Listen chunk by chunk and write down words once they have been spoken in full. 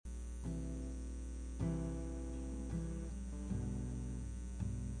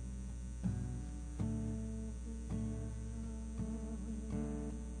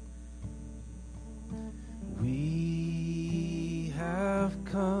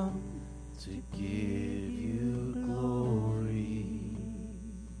to give you glory.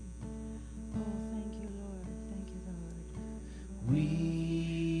 Oh, thank you, Lord. Thank you, Lord.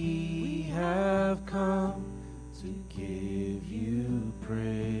 We have come to give you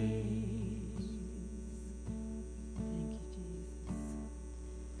praise. Thank you, Jesus.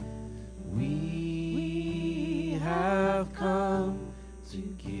 We have come to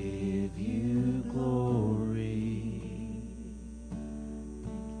give you glory.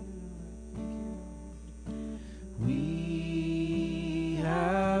 We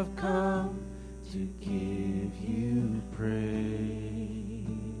have come to give you praise.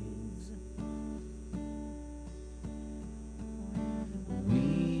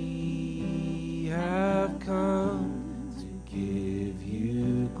 We have come to give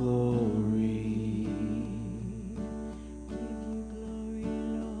you glory.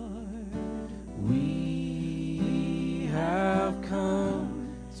 We have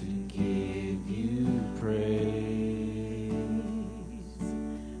come to give you praise.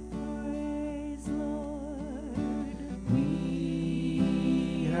 Praise, Lord.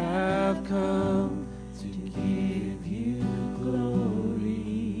 We have come to give you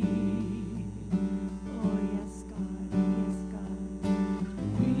glory. Oh, yes, God. Yes, God.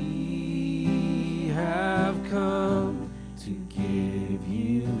 We have come to give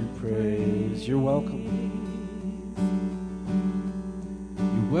you praise. You're welcome.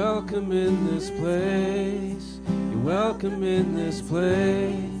 You're welcome in this place. You're welcome in this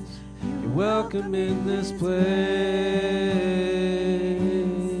place. You're welcome in this place.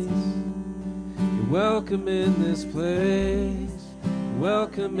 You're welcome in this place. You're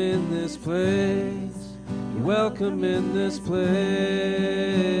welcome in this place. You're welcome in this place.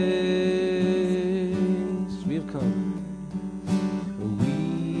 We have come.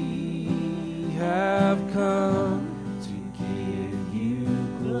 We have come to give you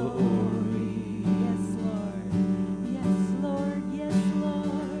glory. Yes, Lord. Yes, Lord. Yes,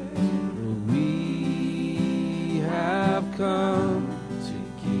 Lord. We have come to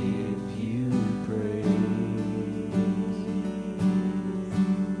give you praise.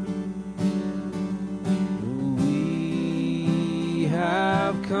 We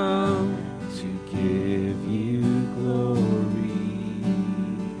have come to give you glory.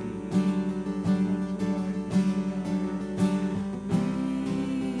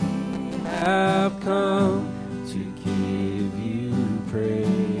 Have come to give you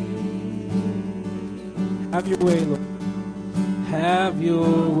praise. Have your way, Lord. Have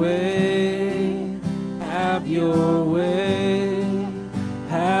your way. Have your way.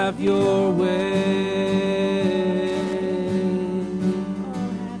 Have your way.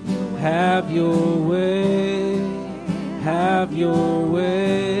 Have your way. Have your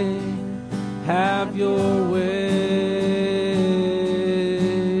way. Have your way.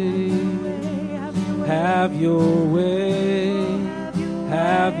 Have your way.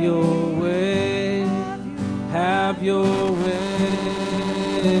 Have your way. Have your way.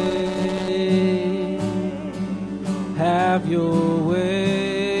 Have your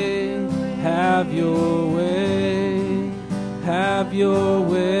way. Have your way. Have your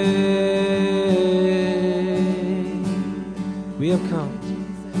way. We have come.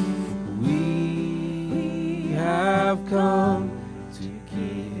 We have come to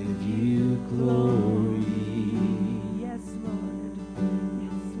give you glory. Yes, Lord.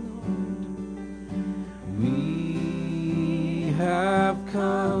 Yes, Lord. We have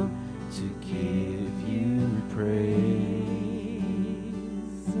come to give you praise.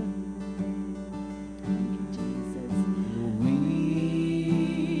 Jesus.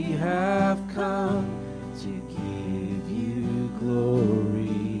 We have come to give you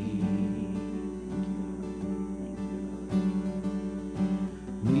glory.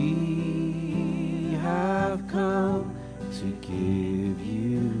 We have come to give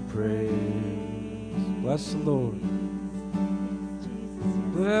you praise. Bless the Lord.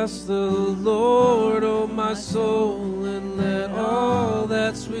 Bless the Lord, oh my soul, and let all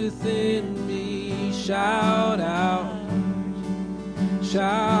that's within me shout out.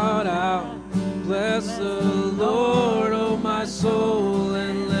 Shout out. Bless the Lord, oh my soul,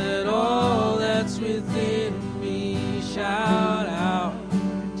 and let all that's within me shout out.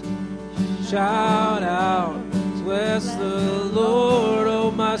 Shout out. Bless the Lord,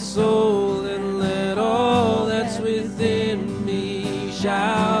 oh my soul, and let all that's within me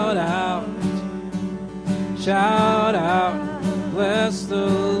shout out. Shout out. Bless the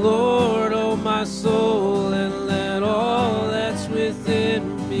Lord, oh my soul, and let all that's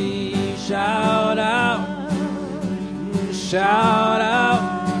within me shout out. Shout out.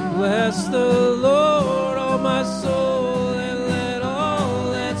 Bless the Lord, oh my soul, and let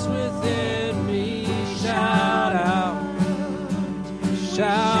all that's within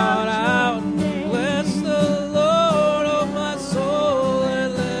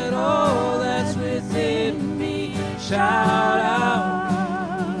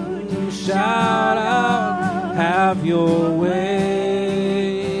Have your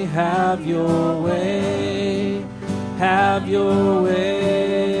way, have your way, have your way,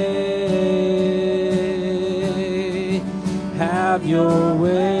 have your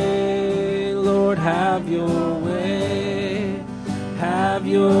way, Lord, have your way, have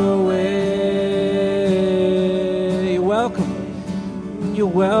your way. You're welcome. You're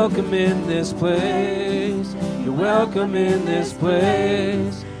welcome in this place. You're welcome in this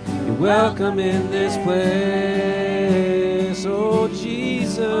place. You're welcome in this place. Oh,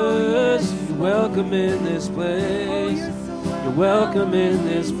 Jesus, you're welcome in this place. You're welcome in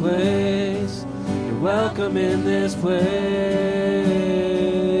this place. You're welcome in this place.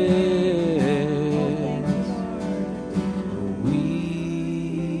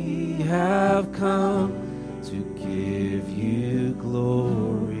 We have come to give you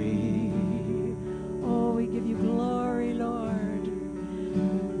glory. Oh, we give you glory, Lord.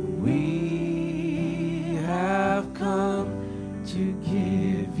 We have come to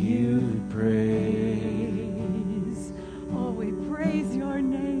give you praise. Oh, we praise your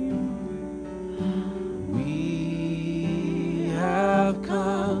name. We have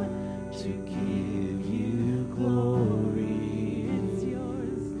come to give you glory. It's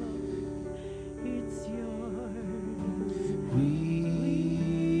yours, Lord. It's yours.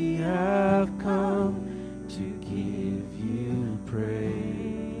 We have come to give you praise.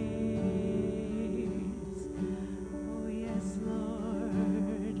 Oh, yes,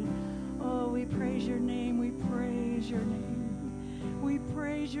 Lord. Oh, we praise your name. We praise your name. We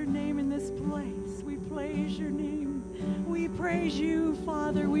praise your name in this place. We praise your name. We praise you,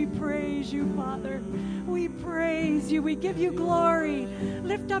 Father. We praise you, Father. We praise you. We give you glory.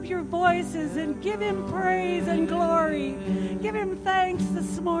 Lift up your voices and give him praise and glory. Give him thanks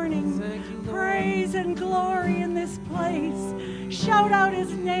this morning. Thank you, Lord. Praise and glory in this place. Shout out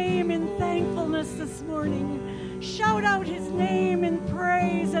his name in thankfulness this morning. Shout out his name in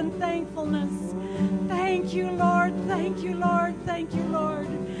praise and thankfulness. Thank you, Lord. Thank you, Lord. Thank you, Lord.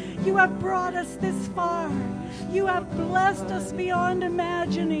 You have brought us this far. You have blessed us beyond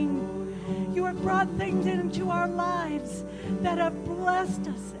imagining. You have brought things into our lives that have blessed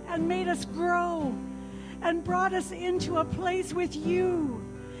us and made us grow and brought us into a place with you.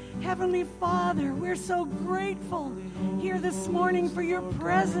 Heavenly Father, we're so grateful here this morning for your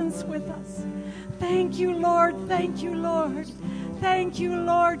presence with us. Thank you, Lord. Thank you, Lord. Thank you,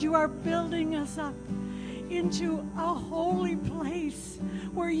 Lord. You are building us up into a holy place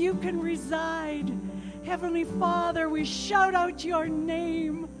where you can reside. Heavenly Father, we shout out your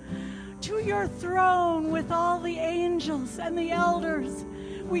name to your throne with all the angels and the elders.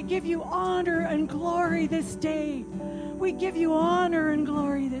 We give you honor and glory this day. We give you honor and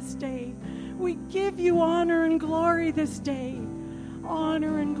glory this day. We give you honor and glory this day.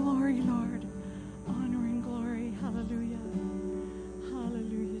 Honor and glory, Lord. Honor and glory. Hallelujah.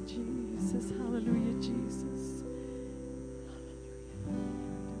 Hallelujah, Jesus. Hallelujah, Jesus.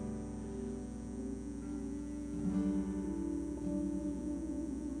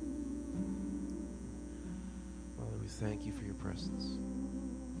 Father, we thank you for your presence.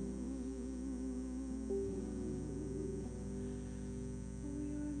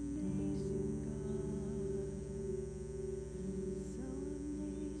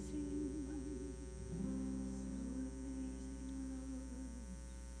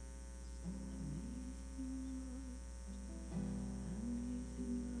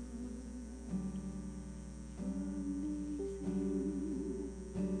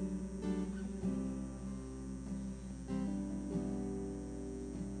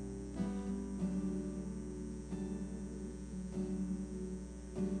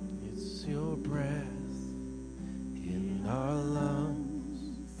 It's your breath in our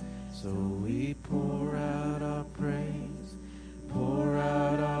lungs, so we pour out our praise, pour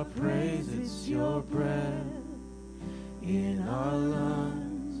out our praise. It's your breath in our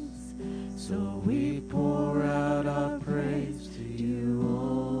lungs, so we pour out our praise to you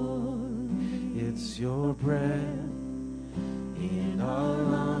only. It's your breath in our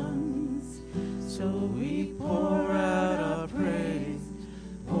lungs, so we pour out our praise,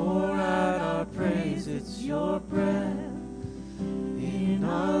 pour out our praise. It's your breath in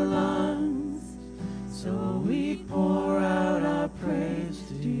our lungs, so we pour out our praise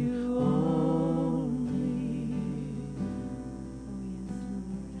to you only.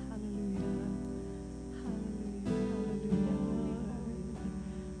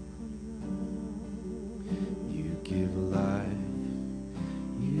 You give life,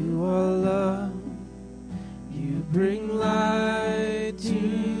 you are love, you bring light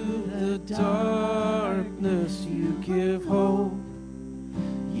to the darkness, you give hope,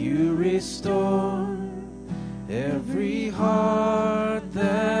 you restore every heart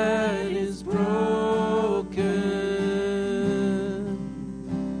that is broken.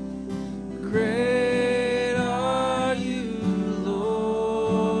 Great are you,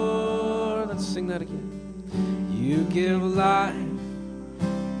 Lord. Let's sing that again. You give life,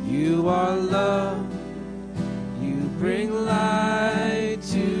 you are love, you bring light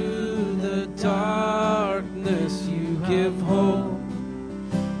to the darkness, you give hope,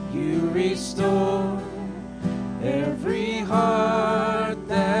 you restore every heart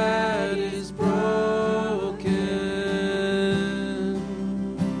that is broken.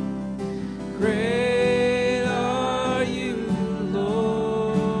 Great are you,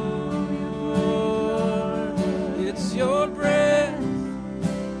 Lord. It's your breath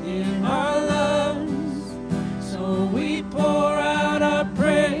in our lungs, so we pour out our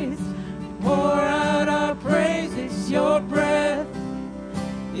praise, pour out our praise. It's your breath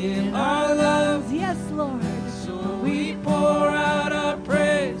in our lungs. Yes, Lord. So we pour out our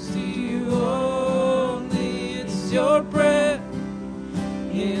praise to you only. It's your breath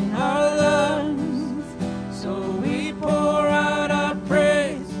in our lungs. So we pour out our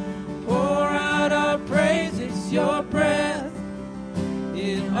praise, pour out our praise. It's your breath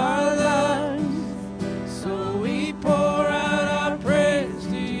in our lungs. So we pour out our praise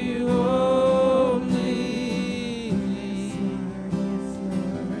to you only.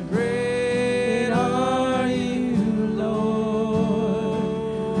 Great are you, Lord.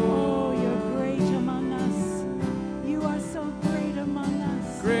 Oh, you're great among us. You are so great among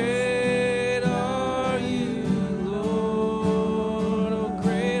us. Great are you, Lord. Oh,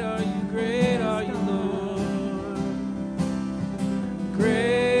 great are you, Lord.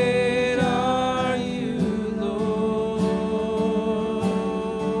 Great are you, Lord.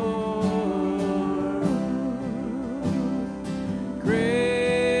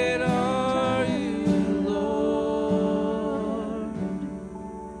 Great are you, Lord.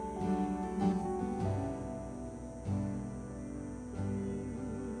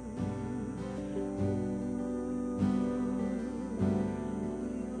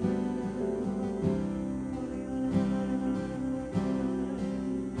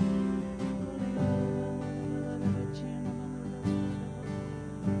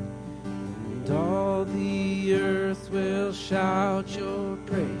 And all the earth will shout your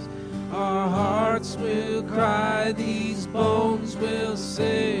praise. Our hearts will cry, these bones will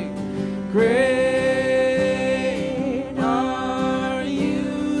sing. Great are you,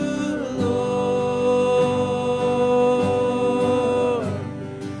 Lord.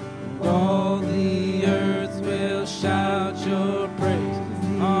 All the earth will shout your praise.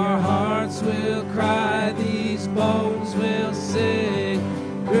 Our hearts will cry, these bones will sing.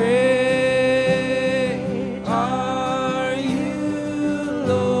 Great are you,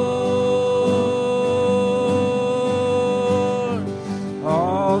 Lord.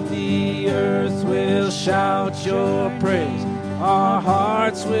 All the earth will shout your praise. Our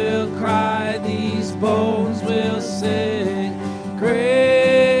hearts will cry, these bones will sing. Great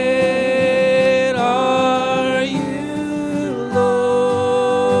are you,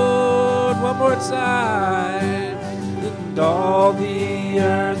 Lord. One more time. And all the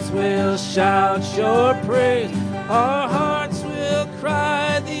earth will shout your praise. Our hearts will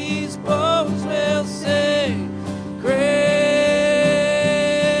cry, these bones will sing. Great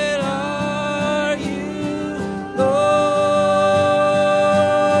are you,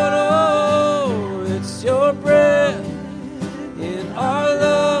 Lord. Oh, it's your breath in our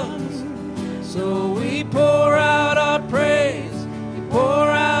lungs. So we pour out our praise. We pour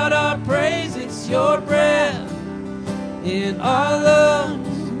out our praise. It's your breath in our lungs.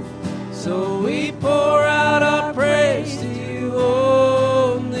 So we pour out our praise to you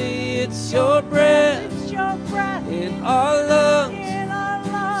only. It's your breath It's your breath in our lungs. in our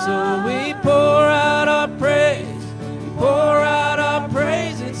lungs. So we pour out our praise. We pour out our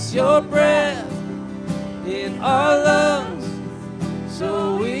praise. It's your breath in our lungs.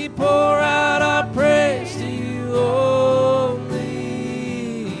 So we pour out our praise to you only.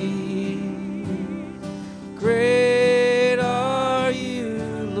 Great are you,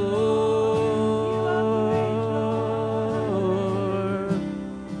 Lord.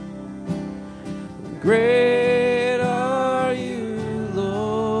 Great are you,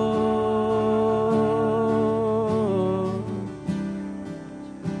 Lord.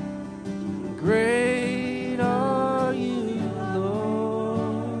 Great are you,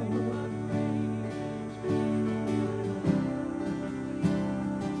 Lord.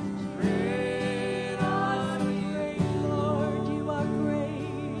 Great are you, Lord, you are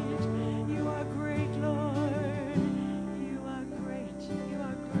great. You are great, Lord. You are great. You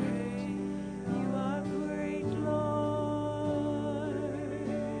are great. You are great.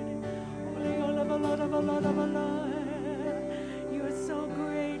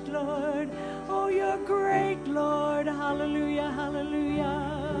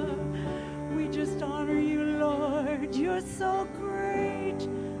 so great.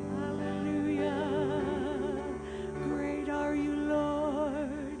 Hallelujah. Great are you,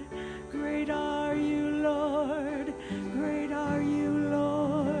 Lord. Great are you, Lord. Great are you,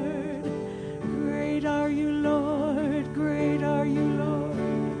 Lord. Great are you, Lord. Great are you, Lord.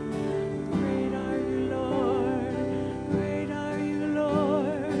 Great are you, Lord. Great are you,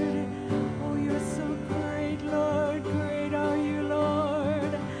 Lord. Oh, you're so great, Lord. Great are you,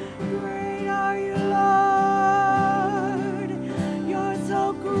 Lord. Great are you, Lord. You're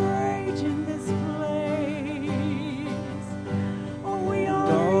so great in this place. Oh, we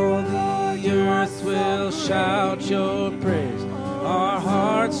honor you, All Lord. the You are earth so will great. shout your praise. Oh, Our so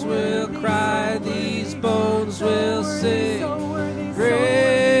hearts will worthy, cry, so these worthy, bones so will worthy, sing. so worthy, so Great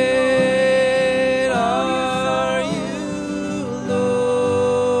worthy, are Lord. you,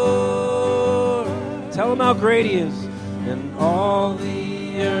 Lord. Tell him how great he is. And all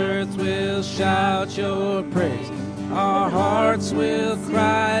the earth will shout your praise. Our hearts will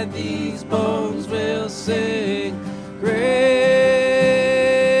cry, these bones will sing.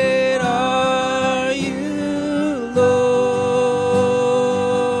 Great are you,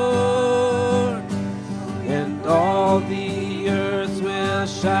 Lord. And all the earth will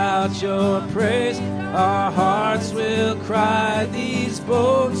shout your praise. Our hearts will cry, these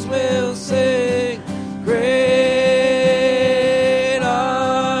bones will sing. Great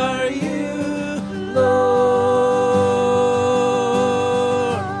are you,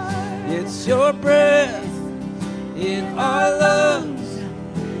 Lord. It's your breath in our lungs,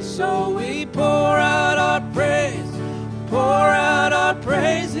 so we pour out our praise. Pour out our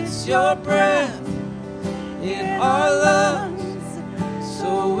praise. It's your breath in our lungs,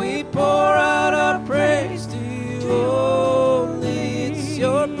 so we pour out our praise to you only. It's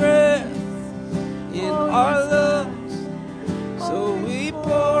your breath in our lungs, so we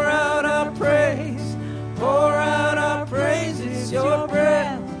pour out our praise. Pour out our praise. It's your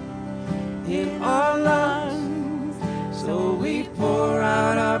breath in our lungs, so we pour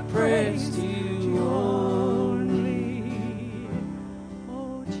out our praise to you only.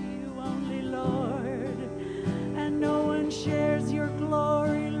 Oh, to you only, Lord, and no one shares your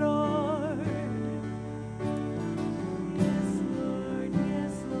glory, Lord. Yes, Lord,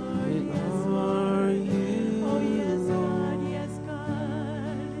 yes, Lord, Great yes, are Lord. you, Oh, yes, Lord. God, yes,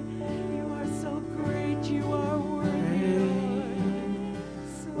 God. You are so great, you are worthy, Lord.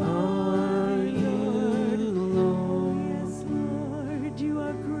 So Are worthy, Lord. you, Lord. Yes, Lord, you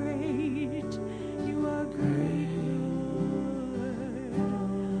are great. You are great, Lord.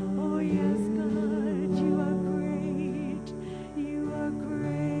 Oh, yes, God, you are great. You are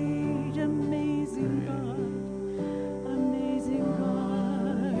great, amazing God. Amazing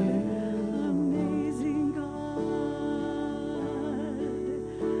God. Amazing God.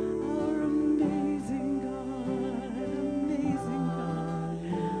 Our amazing God. Amazing God.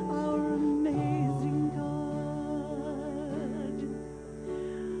 Our amazing God.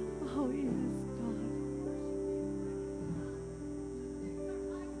 Oh, yes, God.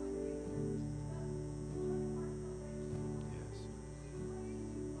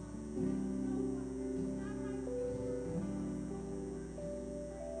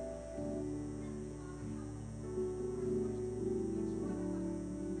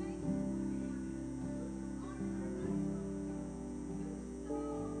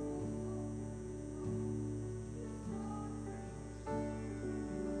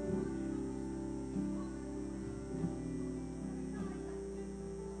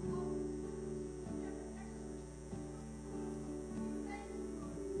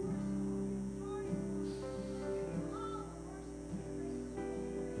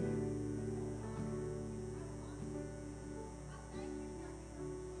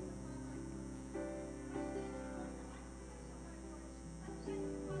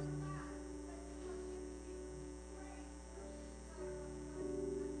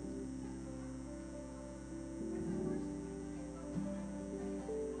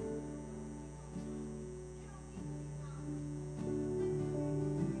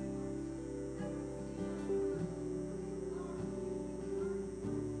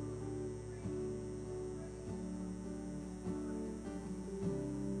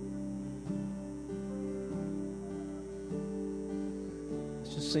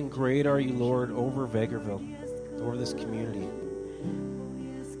 Let's just sing Great Are You, Lord, over Vegreville, Yes, God. over this community.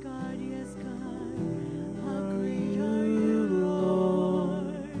 Yes, God, yes, God. How great are you,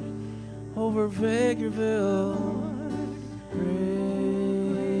 Lord. Over Vegreville.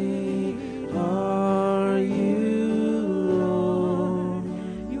 Great Are you, Lord?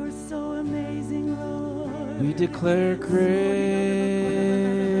 You're so amazing, Lord. We declare great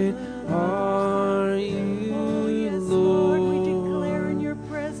are you, Oh, yes, Lord.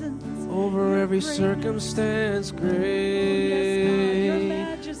 circumstance Your great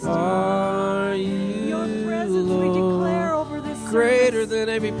majesty. are Your you, presence we declare Lord. over this Greater service. than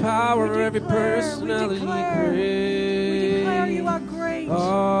every power, We every declare, we personality. declare, we declare you are great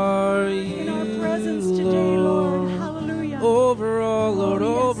Are in our you, presence today, Lord. Hallelujah. Over all, Lord,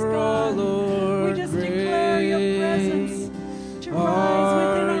 Oh, yes, over all, God. Lord. We just declare your presence to rise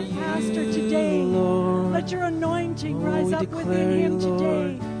within our pastor today. Lord. Let your anointing Oh, rise we up declare within him you,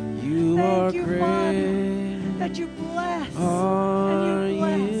 today. Lord. You Thank are you, great. Father, that you bless Are and you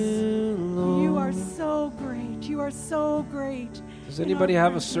bless. you, Lord. You are so great. You are so great. Does in anybody our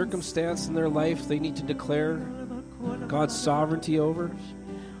have a presence. circumstance in their life they need to declare God's sovereignty over?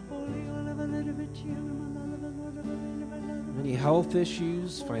 Any health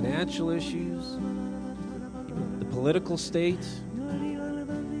issues, financial issues, even the political state,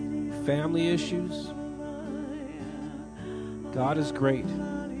 family issues? God is great.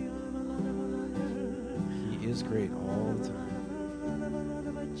 He is great all the time.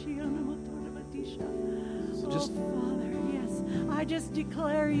 So just Father, yes, I just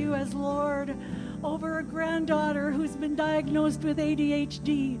declare you as Lord over a granddaughter who's been diagnosed with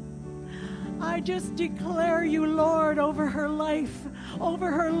ADHD. I just declare you, Lord, over her life, over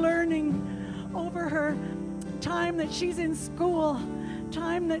her learning, over her time that she's in school,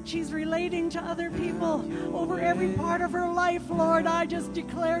 time that she's relating to other people, over every part of her life, Lord. I just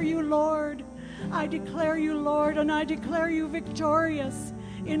declare you, Lord. I declare you, Lord, and I declare you victorious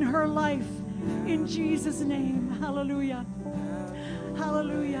in her life. In Jesus' name. Hallelujah.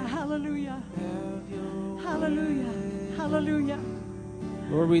 Hallelujah. Hallelujah. Hallelujah. Hallelujah.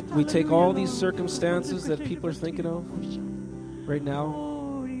 Lord, we take all these circumstances that people are thinking of right now.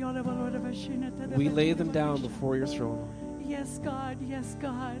 We lay them down before your throne. Yes, God. Yes,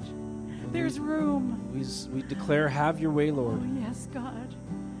 God. There's room. We declare, have your way, Lord. Oh, yes, God.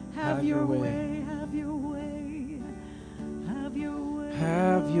 Have your way. Have your way. Have your way.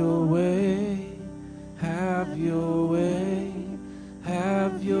 Have your way. Have your way.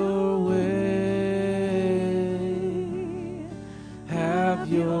 Have your way. Have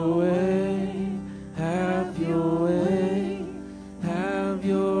your way. Have your way. Have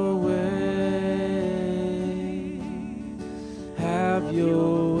your way. Have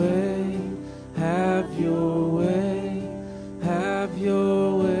your way. Have your way. Have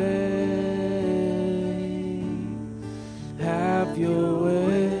your way. Have your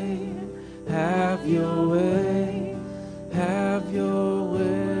way. Have your way. Have your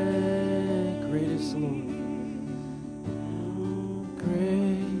way. Great is the Lord.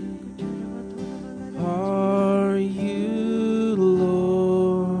 Great are you,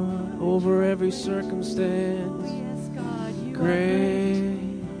 Lord, over every circumstance. Yes, God. You are Great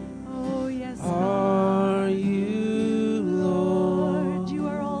Oh, yes, God. are you, Lord. You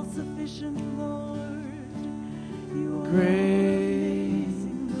are all sufficient, Lord. You are Great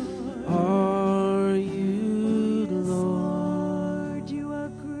amazing, Lord. are you, Yes, Lord. Lord, you are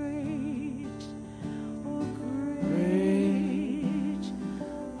great. Oh, Great great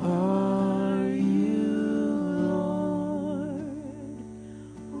are you,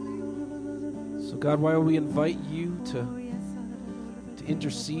 Lord. So, God, why will we invite you Oh, to yes,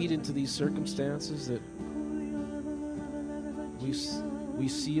 intercede into these circumstances that we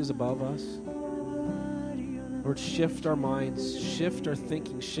see as above us? Lord, shift our minds, shift our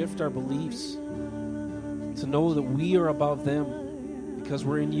thinking, shift our beliefs to know that we are above them because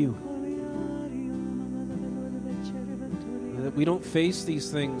we're in you. And that we don't face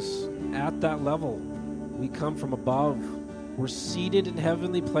these things at that level. We come from above. We're seated in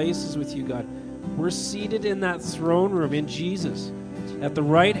heavenly places with you, God. We're seated in that throne room in Jesus at the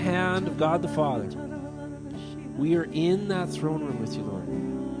right hand of God the Father. We are in that throne room with you,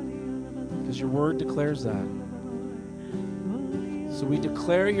 Lord, because your word declares that. So we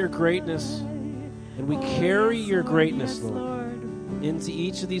declare your greatness, and we carry your greatness, Lord, into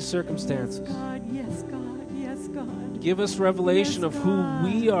each of these circumstances. God, yes, God, yes, God. Give us revelation of who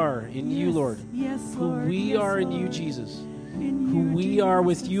we are in you, Yes, Lord, yes, who Lord, we yes, are in you, Lord. Jesus, In who you, we are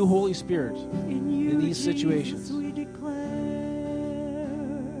with Jesus. you, Holy Spirit. In you, in these Jesus, situations. we declare.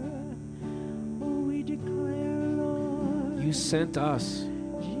 Oh, we declare, Lord. You sent us.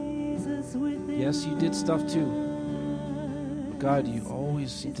 Jesus within Yes, you did stuff too. But God, you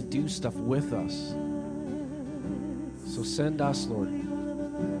always seem to do stuff with us. So send us, Lord.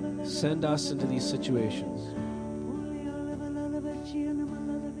 Send us into these situations.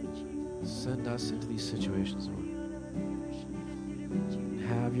 Send us into these situations, Lord.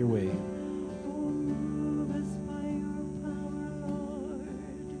 Have your way. Move us by your power, Lord.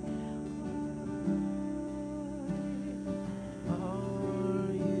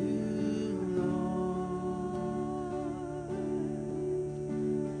 Are you, Lord?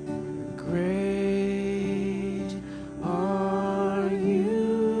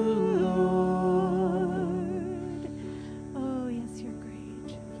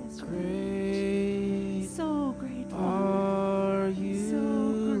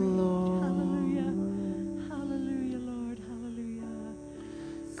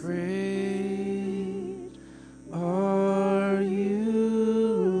 Great are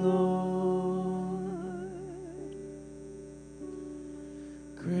you, Lord.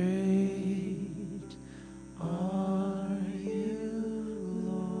 Great are you,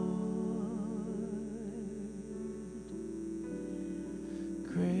 Lord.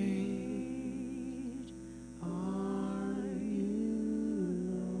 Great are you,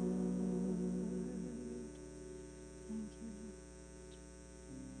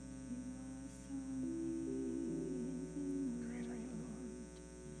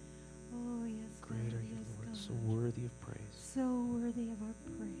 so worthy of praise. So worthy of our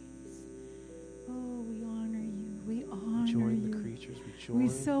praise. Oh, we honor you. We honor Join you. the creatures. We We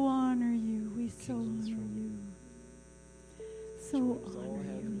join. so honor you. We so Kings of the honor throne. you. So join with all honor you,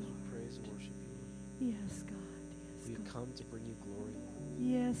 heaven as Lord. we praise and worship you. Yes, God. We Yes, have God. come to bring you glory, Lord.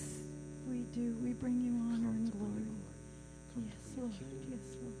 Yes, we do. We bring you honor Come and to bring glory. you glory. Come Yes, to bring Lord. you kingdom. Yes,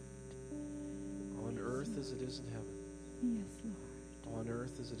 Lord. On earth as it is in heaven. Yes, Lord. On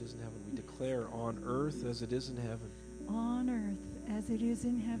earth as it is in heaven. We declare on earth as it is in heaven. On earth as it is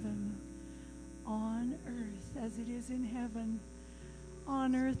in heaven. On earth as it is in heaven.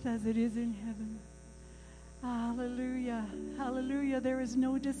 On earth as it is in heaven. Hallelujah. Hallelujah. There is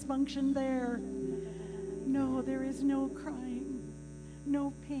no dysfunction there. No, there is no crying,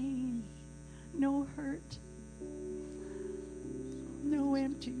 no pain, no hurt, no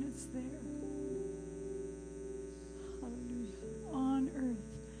emptiness there. Hallelujah. On earth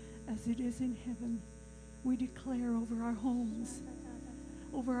as it is in heaven. We declare over our homes,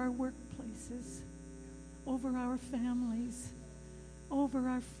 over our workplaces, over our families, over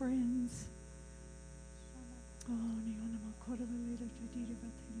our friends.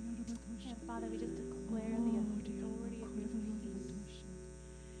 And Father, we just declare the authority of your peace,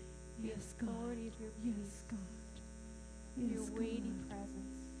 the Yes, God. authority of your peace, Yes, God. your Yes, weighty God.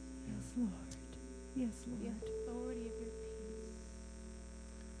 presence, Yes, Lord. Yes, the Lord. authority of your peace.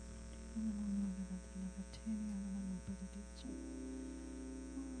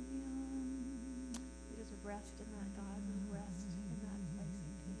 We just rest in that, God. We rest in that place of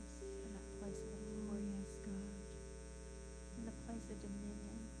peace, in that place of authority, Yes, God. in the place of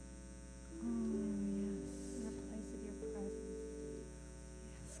dominion, Oh, in yes. the place of your presence,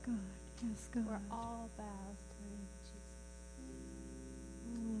 Yes, God. Yes, God. where all bows to the name of Jesus.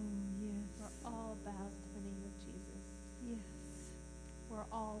 Oh, yes. Where all bows to the name of Jesus. Yes. Where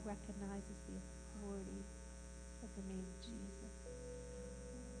all recognizes the authority of the name of Jesus.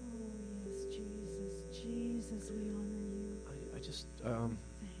 Oh, yes, Jesus. Jesus, we honor you. I just, Thank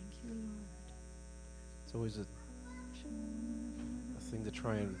you, Lord. it's always a thing to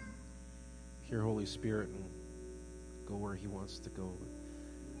try and hear Holy Spirit and go where He wants to go.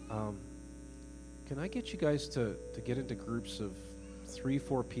 Can I get you guys to get into groups of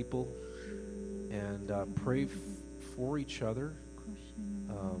 3-4 people and pray for each other?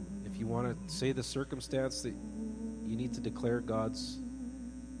 If you want to say the circumstance that you need to declare God's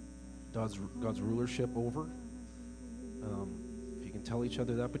rulership over, if you can tell each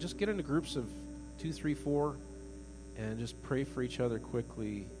other that, but just get into groups of 2, 3, 4, and just pray for each other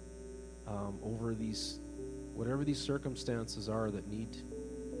quickly over these, whatever these circumstances are that need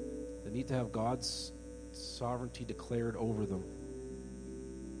to have God's sovereignty declared over them,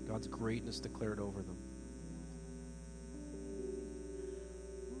 God's greatness declared over them.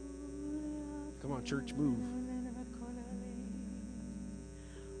 Come on, church, move.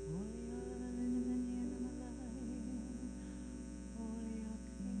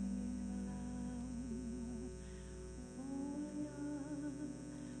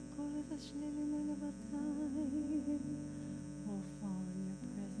 Oh, fall in your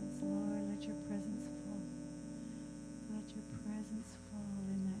presence, Lord. Let your presence fall. Let your presence fall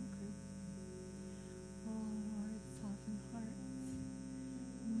in that group. Oh, Lord, soften hearts.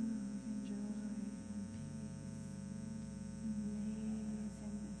 Move in joy and peace.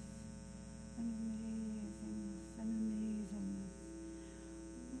 Amazingness. Amazingness. And amazingness.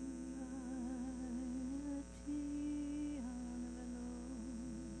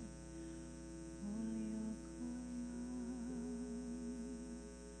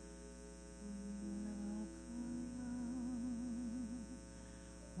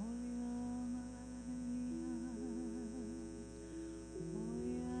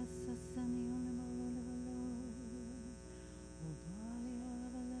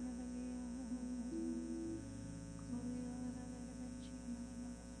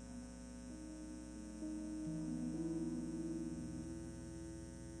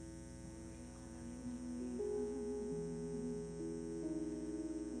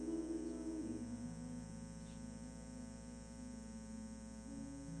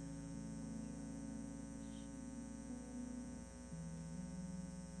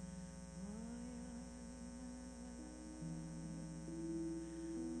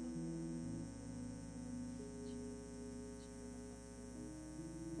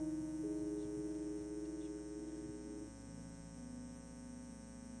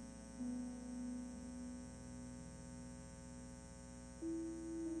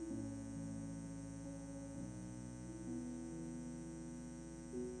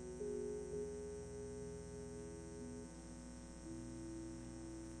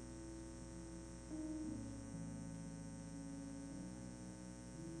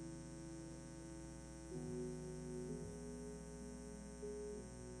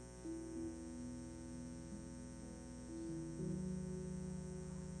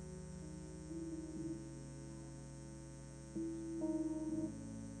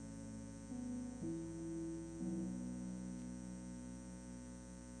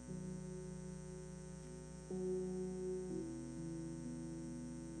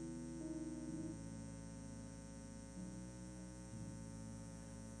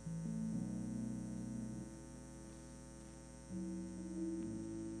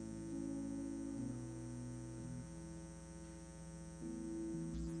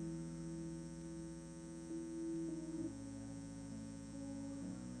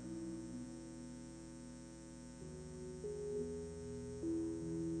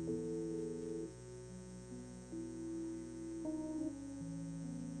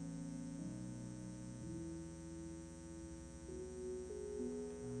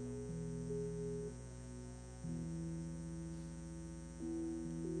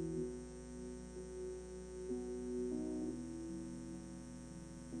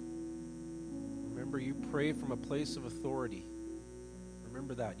 Remember, you pray from a place of authority.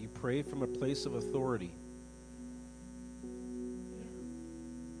 Remember that. You pray from a place of authority.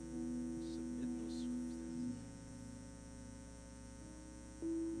 Submit those swims there.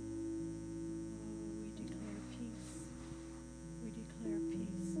 We declare peace. We declare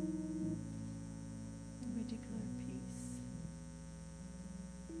peace. We declare peace.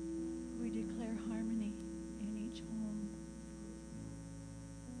 We declare harmony in each home.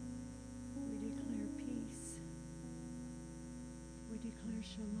 We declare peace. We declare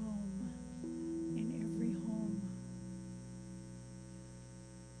shalom in every home.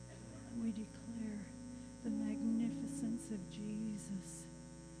 We declare the magnificence of Jesus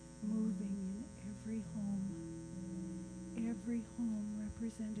moving in every home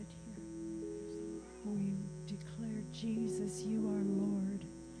represented here. We declare, Jesus, you are Lord.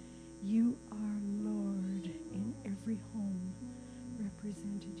 You are Lord in every home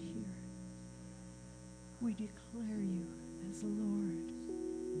represented here. We declare you as Lord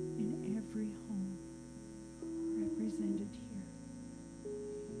in every home represented here.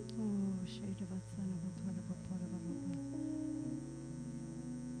 Oh,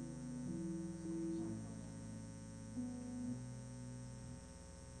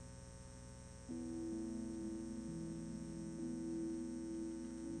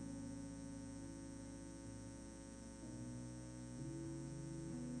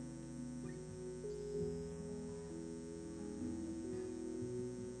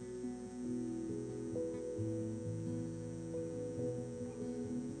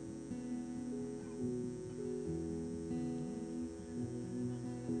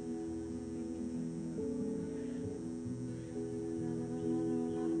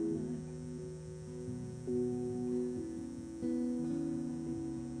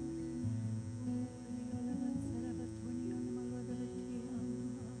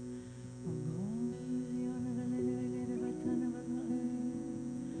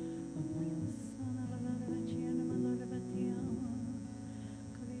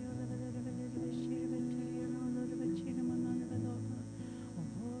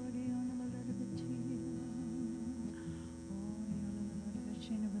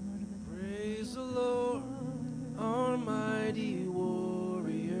 Praise the Lord, Almighty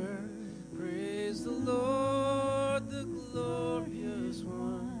warrior. Praise the Lord, the glorious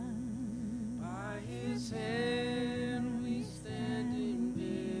one. By his hand we stand in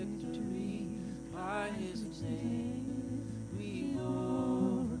victory. By his name we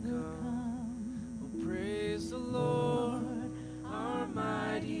overcome. Oh, praise the Lord, our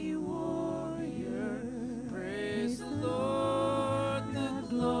mighty warrior. Praise the Lord, the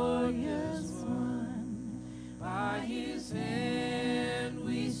glorious one. By his hand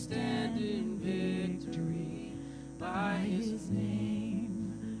we stand in victory. By his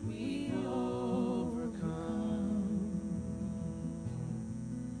name we overcome.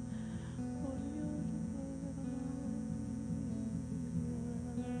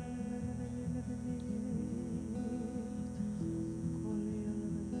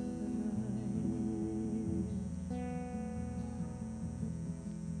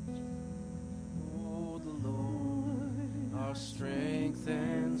 Oh, the Lord, our strength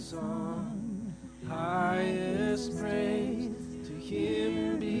and song, highest praise to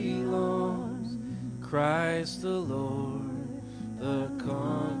him belongs. Christ the Lord, the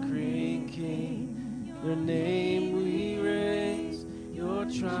conquering King, your name we raise, your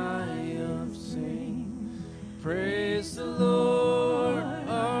triumph sing. Praise the Lord,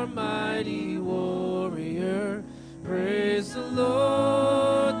 our mighty warrior. Praise the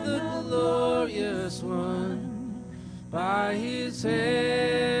Lord, the glorious one. By his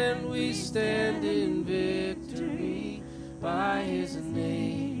hand we stand in victory. By his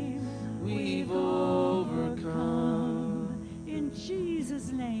name we've overcome. In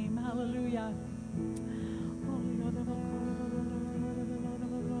Jesus' name, hallelujah.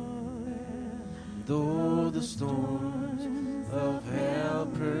 Though the storms of hell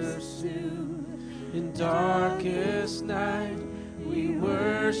pursue, in darkest night we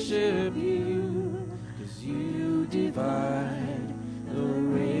worship you, 'cause you divide the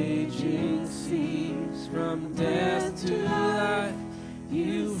raging seas from death to life.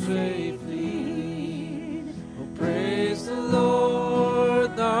 You faithfully lead. Oh, praise the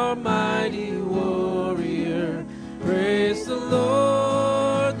Lord, our mighty warrior. Praise the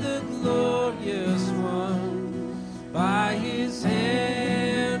Lord, the glorious one. By his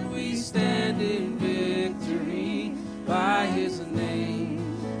hand we stand in victory. By his name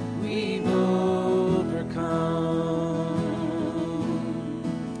we've overcome.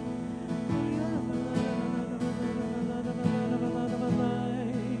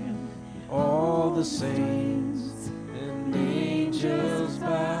 the saints and angels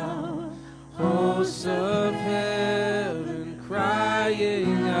bow, hosts of heaven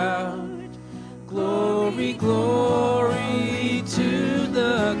crying out, glory, glory to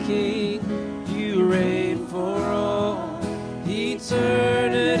the King. You reign for all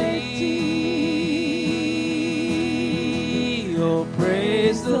eternity. Oh,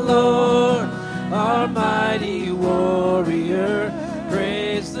 praise the Lord, our mighty warrior.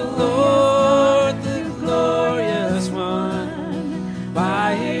 Praise the Lord, the glorious one.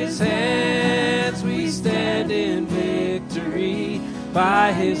 By his hands we stand in victory.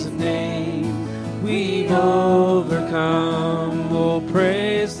 By his name we've overcome. Oh,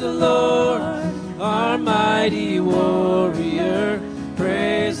 praise the Lord, our mighty warrior.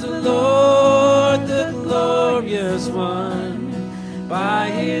 Praise the Lord, the glorious one. By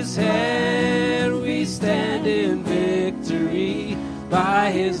his hand we stand in victory.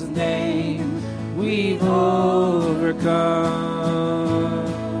 By his name we've overcome.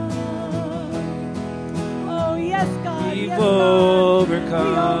 Oh, yes, God. We've Yes, God.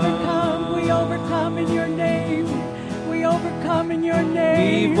 overcome. We overcome in your name. We overcome in your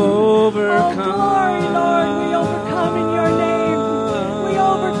name. We've overcome. Oh, glory, Lord. We overcome in your name. We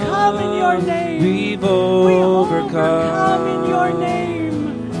overcome in your name. We've We overcome in your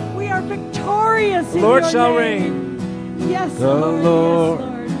name. We are victorious The in Lord your shall name. reign. Yes, The Lord. Lord Yes,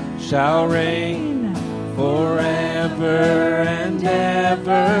 Lord. shall reign forever and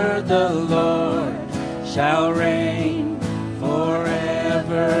ever. The Lord shall reign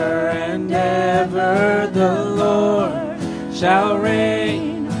forever and ever. The Lord shall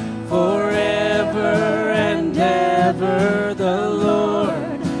reign forever and ever. The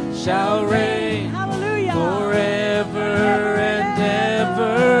Lord shall reign Hallelujah. forever and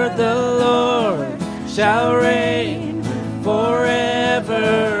ever. The Lord shall reign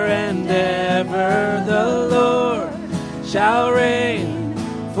forever and ever. The Lord shall reign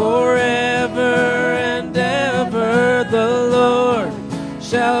forever and ever. The Lord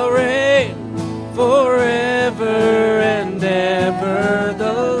shall reign forever and ever.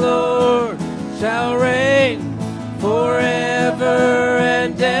 The Lord shall reign forever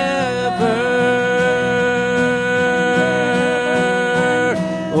and ever.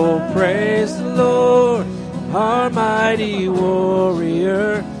 Oh, praise the Lord, our mighty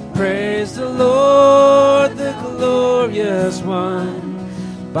warrior. Praise the Lord, the glorious one.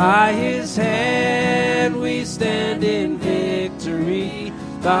 By his hand we stand in victory.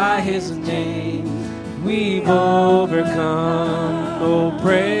 By his name we've overcome. Oh,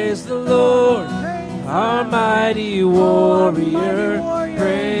 praise the Lord, our mighty warrior.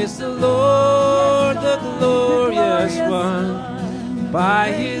 Praise the Lord, the glorious one.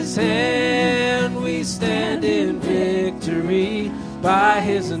 By his hand we stand in victory. By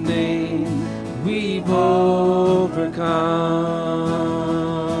his name we've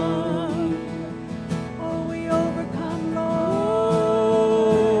overcome. Oh, we overcome, Lord.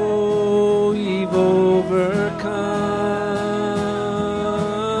 Oh, we've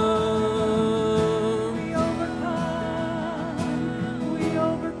overcome. We overcome. We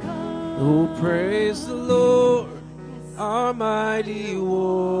overcome. Oh, praise the Lord, our mighty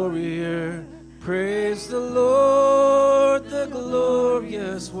warrior. Praise the Lord, the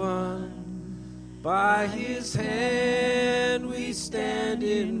glorious one. By his hand we stand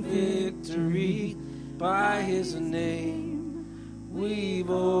in victory. By his name we've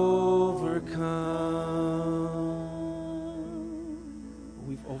overcome.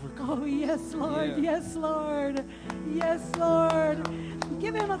 We've overcome. Oh, yes, Lord. Yeah. Yes, Lord. Yes, Lord.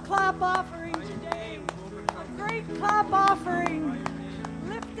 Give him a clap offering today. A great clap offering.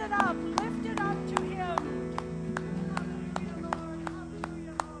 Lift it up. Lift it up to him.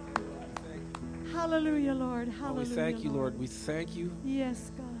 Hallelujah, Lord. Oh, Hallelujah, we thank you, Lord. We thank you.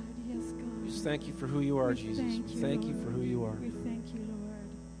 Yes, God. Yes, God. We just thank you for who you are, We Jesus. thank We you, thank you Lord. for who you are. We thank you, Lord.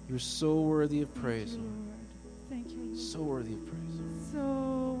 You're so worthy of Thank praise, you, Lord. Lord. Thank you, Lord. So worthy of praise.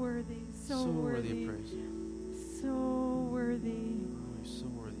 So worthy. So, worthy worthy. of praise. So worthy. Oh, you're so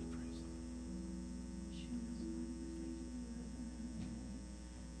worthy of praise.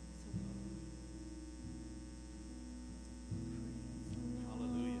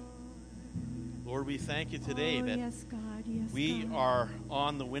 Hallelujah. Lord, we thank you today Oh, that yes, God. Yes, we God. are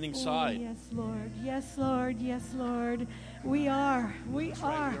on the winning Oh, side. yes, Lord. Yes, Lord. Yes, Lord. We are. We That's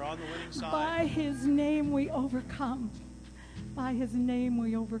right, are. we're on the winning side. By his name we overcome. By his name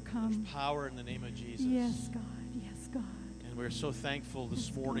we There's overcome. power in the name of Jesus. Yes, God. Yes, God. And we're so thankful this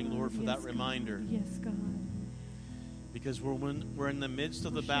Yes, morning, God. Lord, for Yes, that God. reminder. Yes, God. Because we're in the midst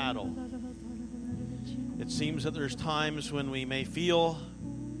of the battle. It seems that there's times when we may feel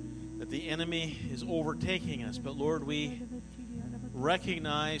that the enemy is overtaking us. But Lord, we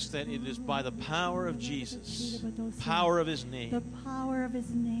recognize that it is by the power of Jesus, power of His name, the power of His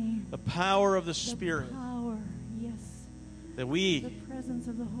name, the power of the Spirit, the power, yes, that the we presence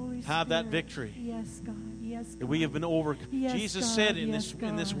of the Holy Spirit. have that victory. Yes, God. Yes, God. That we have been over. Yes, Jesus God. said, in Yes, this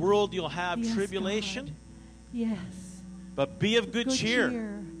in this God. world you'll have Yes, tribulation, God. Yes. but be of good cheer.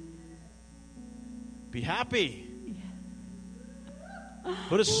 cheer. Be happy. Yeah.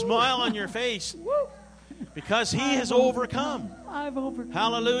 Put a smile on your face, because He has overcome. I've overcome.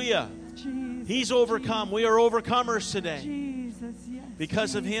 Hallelujah. Jesus, He's overcome. We are overcomers today Jesus, yes.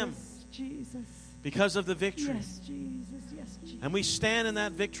 because of Him, Jesus. because of the victory. Yes, Jesus. Yes, Jesus. And we stand in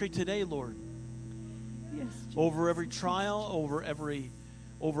that victory today, Lord, Yes, Jesus. over every trial, over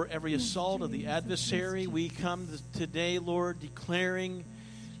every assault of the Jesus. adversary. Yes, We come today, Lord, declaring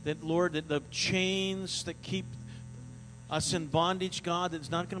that, Lord, that the chains that keep us in bondage, God,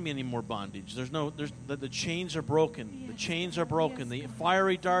 there's not going to be any more bondage. The chains are broken. The Yes, chains God. are broken. Yes, The God.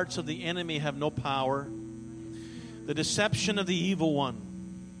 fiery darts of the enemy have no power. The deception of the evil one.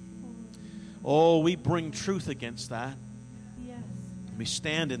 Oh, we bring truth against that. Yes. We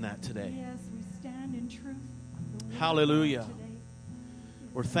stand in that today. Yes, we stand in truth. The word of Hallelujah. God today.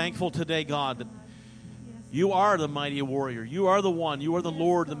 We're thankful today, God, that Yes. You are the mighty warrior. You are the one. You are the Yes,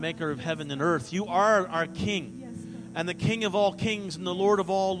 Lord, the God. maker of Yes, heaven and God. earth. You are our King, Yes, God. and the King of all kings and the Lord of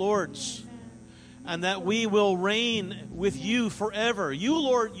all lords. And that we will reign with you forever. You,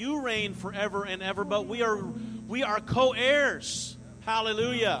 Lord, you reign forever and ever, but we are co-heirs.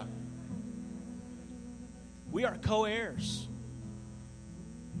 Hallelujah. We are co-heirs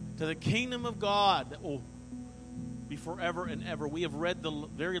to the kingdom of God that will be forever and ever. We have read the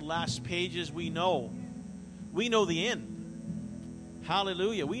very last pages. We know the end.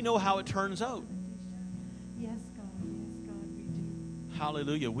 Hallelujah. We know how it turns out. Yes, God. Yes, God, we do.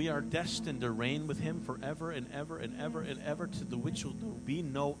 Hallelujah. We are destined to reign with Him forever and ever and ever and ever, to the which will be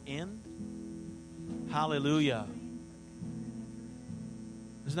no end. Hallelujah.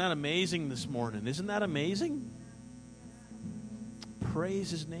 Isn't that amazing this morning? Isn't that amazing? Praise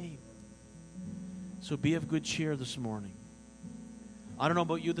His name. So be of good cheer this morning. I don't know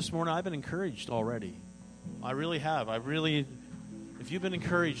about you this morning. I've been encouraged already. I really have. If you've been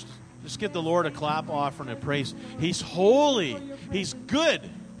encouraged, just give the Lord a clap offering and praise. He's holy. He's good.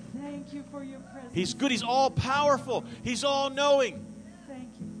 Thank you for your presence. He's good. He's all powerful. He's all knowing. Thank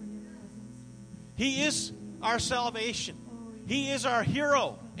you for your presence. He is our salvation. He is our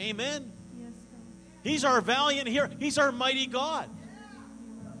hero. Amen. Yes, God. He's our valiant hero. He's our mighty God.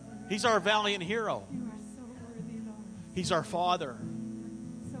 He's our valiant hero. You are so worthy, Lord. He's our Father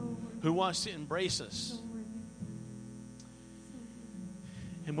So worthy. who wants to embrace us. So worthy.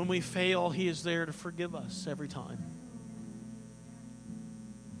 And when we fail, He is there to forgive us every time.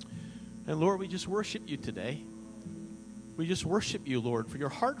 And Lord, we just worship You today. We just worship You, Lord, for Your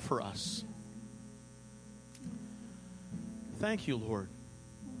heart for us. Thank You, Lord.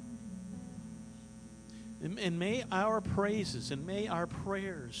 And may our praises and may our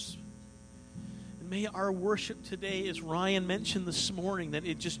prayers and may our worship today, as Ryan mentioned this morning, that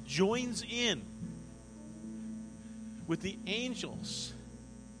it just joins in with the angels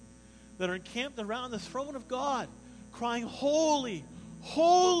that are encamped around the throne of God, crying, "Holy,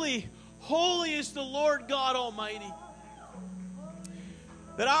 holy, holy is the Lord God Almighty."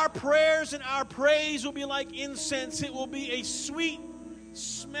 That our prayers and our praise will be like incense. It will be a sweet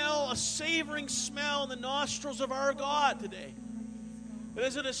smell, a savoring smell in the nostrils of our God today. That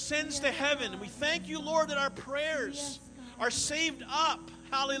as it ascends to heaven, we thank You, Lord, that our prayers are saved up.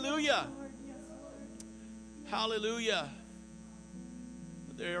 Hallelujah. Hallelujah.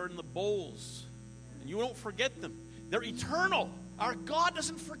 They are in the bowls, and You don't forget them. They're eternal. Our God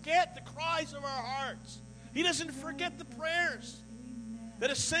doesn't forget the cries of our hearts. He doesn't forget the prayers that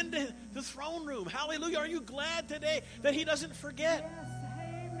ascend to the throne room. Hallelujah. Are you glad today that He doesn't forget? Yes,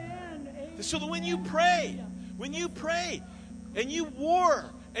 amen. Amen. So that when you pray and you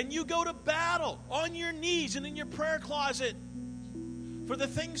war and you go to battle on your knees and in your prayer closet for the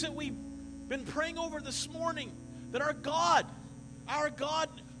things that we've been praying over this morning, that our God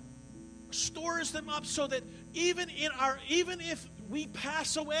stores them up, so that even if we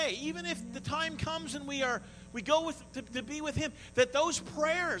pass away, even if the time comes and we go to be with Him, that those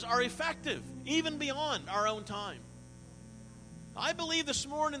prayers are effective even beyond our own time. I believe this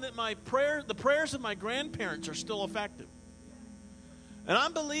morning that the prayers of my grandparents are still effective. And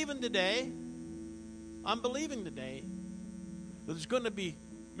I'm believing today that there's going to be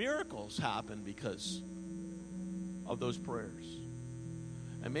miracles happen because of those prayers.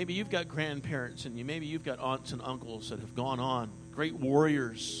 And maybe you've got grandparents, and maybe you've got aunts and uncles that have gone on, great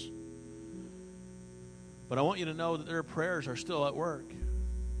warriors But I want you to know that their prayers are still at work.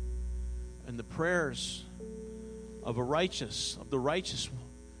 And the prayers of the righteous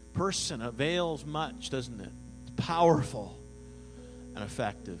person avails much, doesn't it? It's powerful and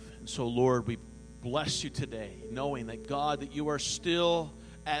effective. And so, Lord, we bless you today, knowing that, God, that you are still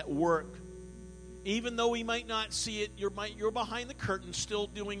at work. Even though we might not see it, you're behind the curtain still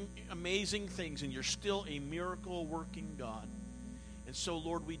doing amazing things, and you're still a miracle-working God. And so,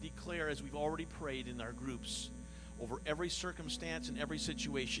 Lord, we declare, as we've already prayed in our groups, over every circumstance and every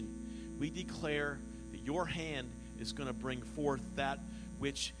situation, we declare that your hand is going to bring forth that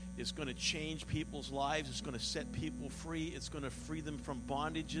which is going to change people's lives. It's going to set people free. It's going to free them from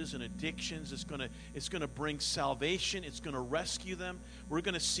bondages and addictions. It's going to bring salvation. It's going to rescue them. We're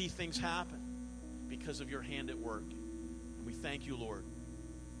going to see things happen because of your hand at work. And we thank you, Lord.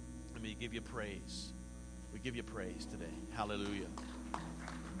 And we give you praise. We give you praise today. Hallelujah.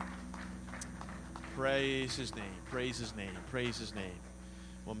 Praise his name. Praise his name. Praise his name.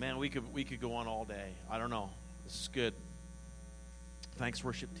 Well, man, we could go on all day. I don't know. This is good. Thanks,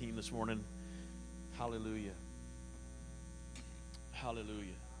 worship team, this morning. Hallelujah.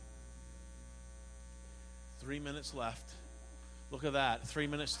 Hallelujah. 3 minutes left. Look at that. 3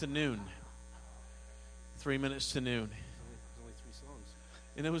 minutes to noon. 3 minutes to noon. Only 3 songs.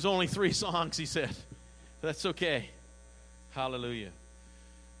 And it was only 3 songs, he said. That's okay. Hallelujah.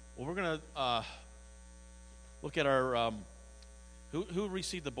 Well, we're going to look at our... Who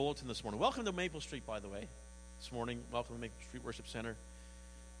received the bulletin this morning? Welcome to Maple Street, by the way. This morning, welcome to Maple Street Worship Center.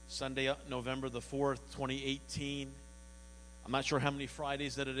 Sunday, November the 4th, 2018. I'm not sure how many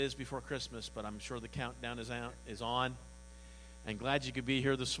Fridays that it is before Christmas, but I'm sure the countdown is on. And glad you could be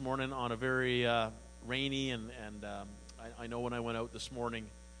here this morning on a very rainy and I know when I went out this morning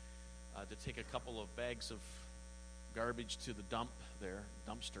to take a couple of bags of garbage to the dumpster,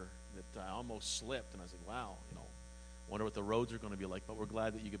 that I almost slipped, and I was like, wow, wonder what the roads are going to be like. But we're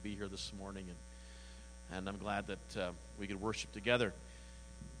glad that you could be here this morning, and I'm glad that we could worship together.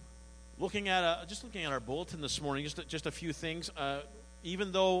 Looking at our bulletin this morning, just a few things.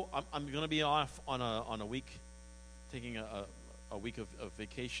 Even though I'm going to be off on a week, taking a week of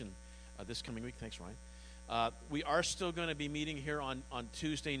vacation this coming week. Thanks, Ryan. We are still going to be meeting here on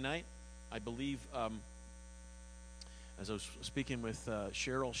Tuesday night. I believe, as I was speaking with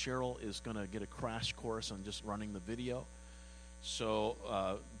Cheryl is going to get a crash course on just running the video.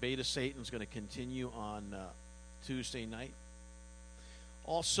 So Beta Satan's going to continue on Tuesday night.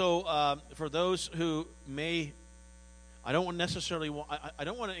 Also, for those who may, I don't want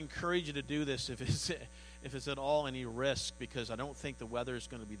to encourage you to do this if it's at all any risk, because I don't think the weather is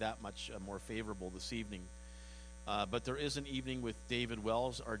going to be that much more favorable this evening. But there is an evening with David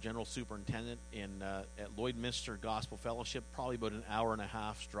Wells, our general superintendent, at Lloydminster Gospel Fellowship, probably about an hour and a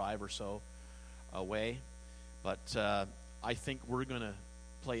half's drive or so away. But I think we're going to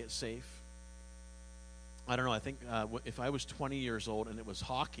play it safe. I don't know. I think if I was 20 years old and it was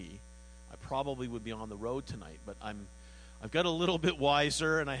hockey, I probably would be on the road tonight. But I've got a little bit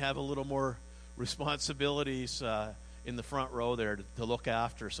wiser, and I have a little more responsibilities in the front row there to look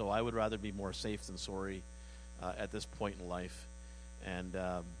after. So I would rather be more safe than sorry at this point in life. And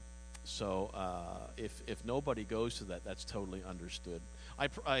so if nobody goes to that, that's totally understood.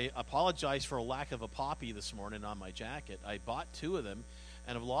 I apologize for a lack of a poppy this morning on my jacket. I bought 2 of them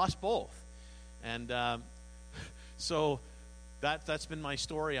and have lost both. And so that's been my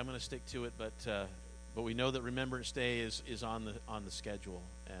story. I'm going to stick to it, but we know that Remembrance Day is on the schedule,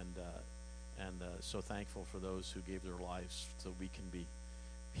 and so thankful for those who gave their lives so we can be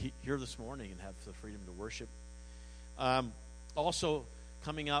here this morning and have the freedom to worship. Also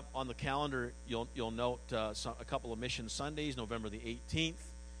coming up on the calendar, you'll note a couple of Mission Sundays, November the 18th.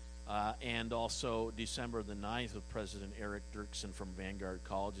 And also December the 9th, with President Eric Dirksen from Vanguard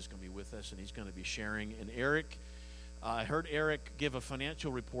College is going to be with us, and he's going to be sharing. And Eric, I heard Eric give a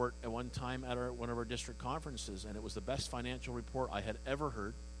financial report at one time at one of our district conferences, and it was the best financial report I had ever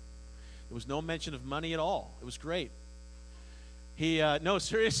heard. There was no mention of money at all. It was great. No,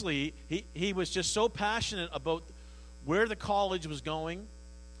 seriously, he was just so passionate about where the college was going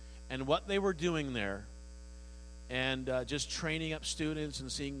and what they were doing there. And just training up students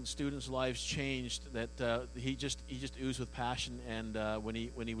and seeing students' lives changed, that he just oozed with passion. And when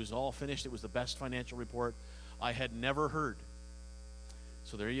he was all finished, it was the best financial report I had never heard.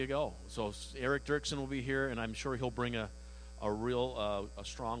 So there you go. So Eric Dirksen will be here, and I'm sure he'll bring a real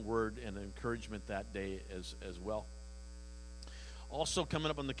strong word and encouragement that day as well. Also coming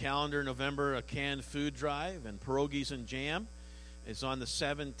up on the calendar, November, a canned food drive and pierogies and jam. It's on the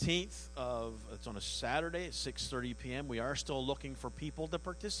 17th it's on a Saturday at 6:30 p.m. We are still looking for people to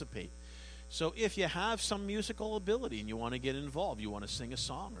participate. So if you have some musical ability and you want to get involved, you want to sing a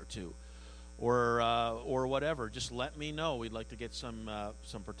song or two, or whatever, just let me know. We'd like to get some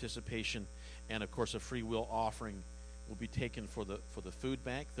participation, and of course a free will offering will be taken for the food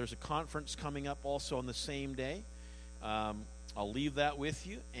bank. There's a conference coming up also on the same day. I'll leave that with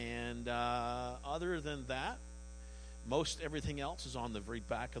you, and other than that, most everything else is on the very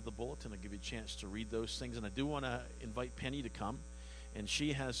back of the bulletin. I'll give you a chance to read those things, and I do want to invite Penny to come, and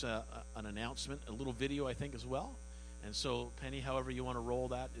she has an announcement, a little video, I think, as well. And so, Penny, however you want to roll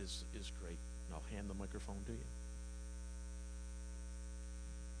that is great. And I'll hand the microphone to you.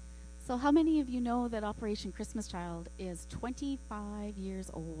 So how many of you know that Operation Christmas Child is 25 years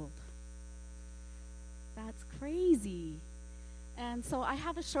old? That's crazy. And so I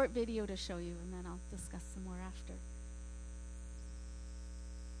have a short video to show you, and then I'll discuss some more after.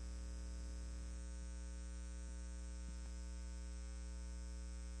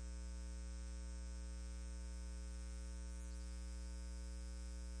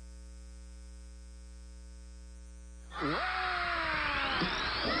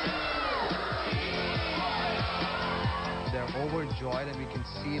 They're overjoyed, and we can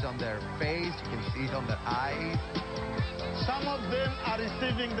see it on their face, you can see it on their eyes. Some of them are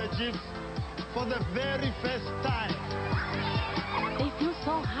receiving the gifts for the very first time. They feel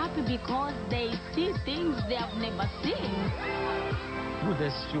so happy because they see things they have never seen. Through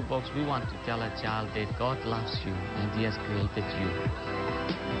this shoebox, we want to tell a child that God loves you and He has created you.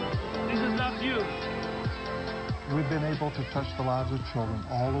 Jesus loves you. We've been able to touch the lives of children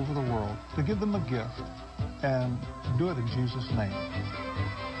all over the world, to give them a gift and do it in Jesus' name.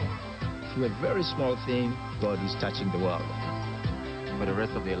 Through a very small thing, God is touching the world. For the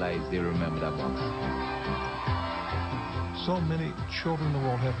rest of their lives, they remember that box. So many children in the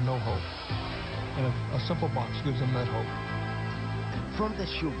world have no hope, and a simple box gives them that hope. From the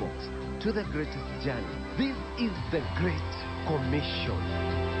shoebox to the greatest journey, this is the Great Commission.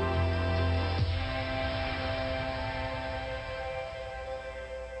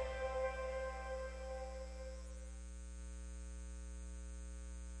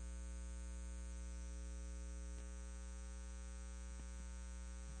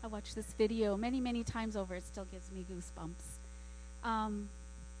 I watched this video many times over. It still gives me goosebumps.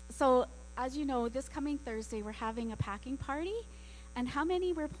 So, as you know, this coming Thursday, we're having a packing party. And how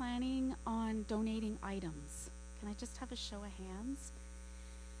many were planning on donating items? Can I just have a show of hands?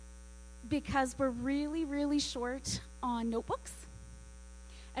 Because we're really short on notebooks.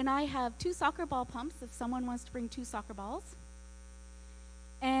 And I have 2 soccer ball pumps if someone wants to bring 2 soccer balls.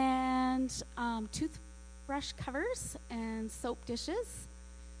 And toothbrush covers and soap dishes.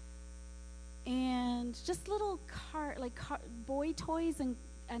 And just little boy toys and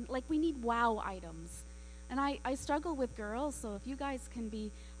like we need wow items. And I struggle with girls, so if you guys can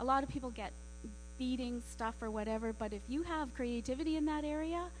be, a lot of people get beading stuff or whatever, but if you have creativity in that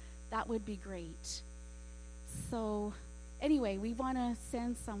area, that would be great. So anyway, we want to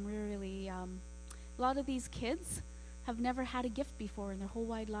send some really, a lot of these kids have never had a gift before in their whole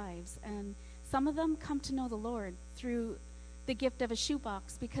wide lives, and some of them come to know the Lord through the gift of a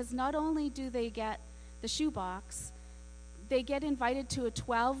shoebox, because not only do they get the shoebox, they get invited to a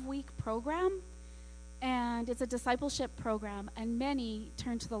 12-week program, and it's a discipleship program, and many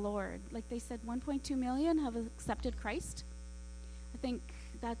turn to the Lord. Like they said, 1.2 million have accepted Christ. I think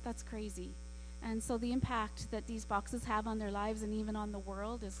that's crazy. And so the impact that these boxes have on their lives and even on the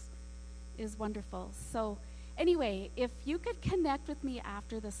world is wonderful. So anyway, if you could connect with me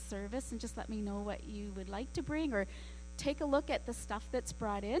after the service and just let me know what you would like to bring, or take a look at the stuff that's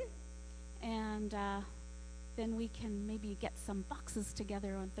brought in, and then we can maybe get some boxes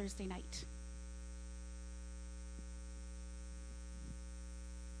together on Thursday night.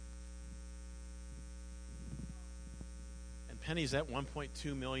 And Penny, is that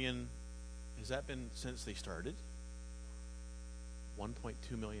 1.2 million, has that been since they started?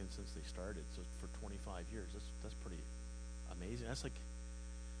 1.2 million since they started, so for 25 years. That's pretty amazing. That's like,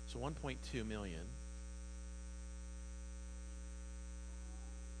 so 1.2 million.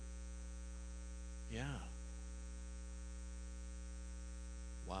 Yeah.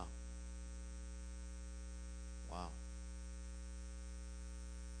 Wow. Wow.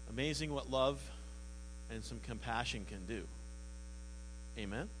 Amazing what love and some compassion can do.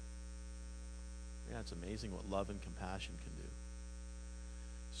 Amen? Yeah, it's amazing what love and compassion can do.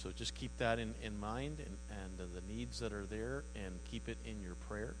 So just keep that in mind, and the needs that are there, and keep it in your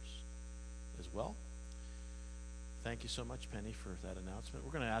prayers as well. Thank you so much, Penny, for that announcement.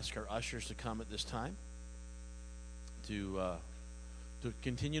 We're going to ask our ushers to come at this time to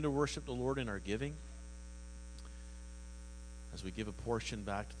continue to worship the Lord in our giving, as we give a portion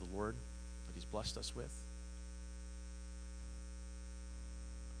back to the Lord. that He's blessed us with.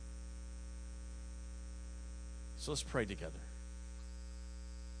 So let's pray together.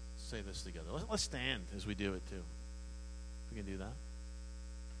 Let's say this together. Let's stand as we do it too. We can do that.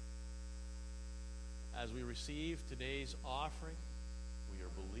 As we receive today's offering, we are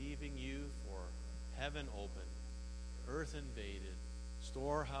believing you for heaven open, earth invaded,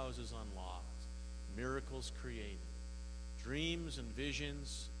 storehouses unlocked, miracles created, dreams and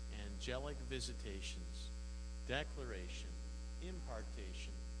visions, angelic visitations, declaration,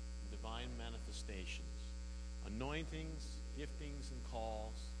 impartation, divine manifestations, anointings, giftings and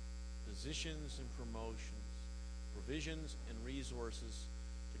calls, positions and promotions, provisions and resources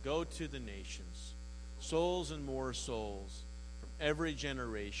to go to the nations, souls and more souls from every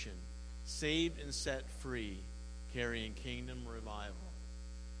generation, saved and set free, carrying kingdom revival.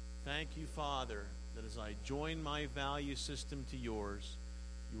 Thank you, Father, that as I join my value system to yours,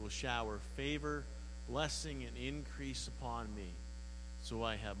 you will shower favor, blessing, and increase upon me, so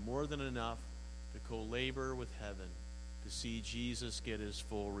I have more than enough to co-labor with heaven to see Jesus get his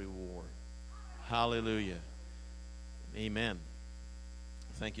full reward. Hallelujah. Amen.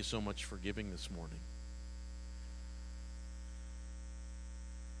 Thank you so much for giving this morning.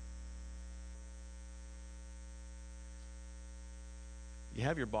 You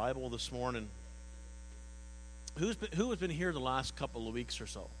have your Bible this morning. Who has been here the last couple of weeks or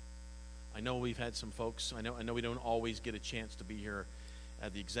so? I know we've had some folks. I know we don't always get a chance to be here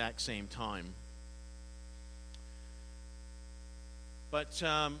at the exact same time. But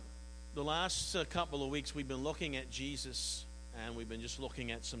the last couple of weeks we've been looking at Jesus, and we've been just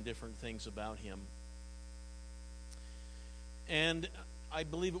looking at some different things about him. And I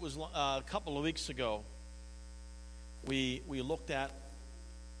believe it was a couple of weeks ago we looked at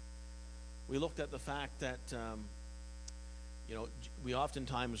the fact that we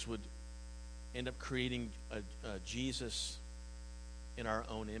oftentimes would end up creating a Jesus in our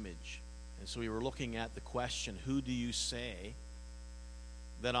own image. And so we were looking at the question, who do you say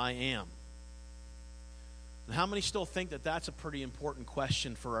that I am? And how many still think that that's a pretty important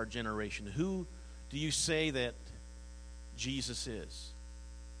question for our generation? Who do you say that Jesus is?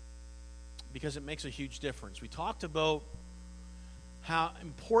 Because it makes a huge difference. We talked about how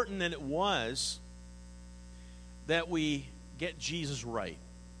important that it was that we get Jesus right.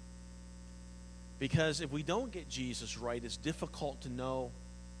 Because if we don't get Jesus right, it's difficult to know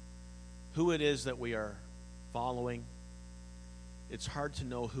who it is that we are following. It's hard to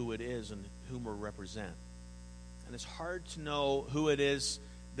know who it is and whom we represent. And it's hard to know who it is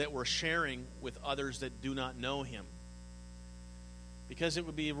that we're sharing with others that do not know him. Because it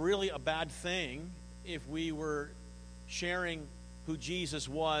would be really a bad thing if we were sharing who Jesus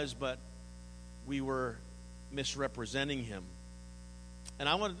was, but we were misrepresenting him. And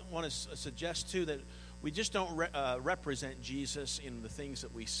I want to suggest, too, that we just don't represent Jesus in the things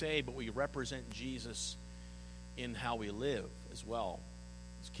that we say, but we represent Jesus in how we live as well.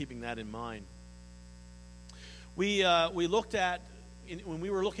 Just keeping that in mind. We looked at, when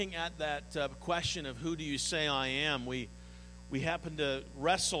we were looking at that question of who do you say I am, we happened to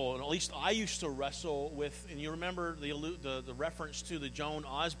wrestle, and at least I used to wrestle with, and you remember the reference to the Joan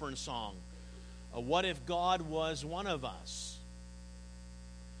Osborne song, What If God Was One of Us?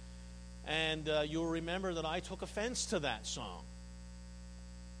 And you'll remember that I took offense to that song.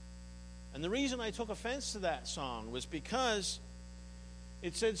 And the reason I took offense to that song was because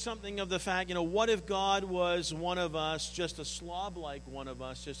it said something of the fact, what if God was one of us, just a slob like one of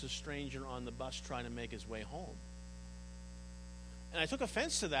us, just a stranger on the bus trying to make his way home? And I took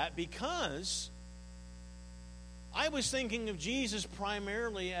offense to that because I was thinking of Jesus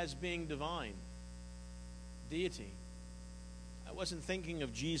primarily as being divine, deity. I wasn't thinking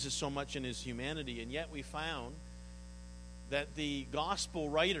of Jesus so much in his humanity, and yet we found that the gospel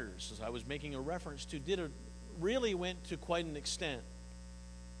writers, as I was making a reference to, really went to quite an extent.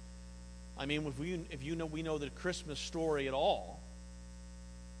 I mean, if we know the Christmas story at all,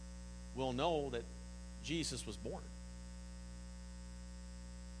 we'll know that Jesus was born.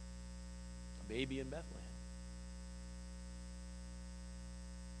 A baby in Bethlehem.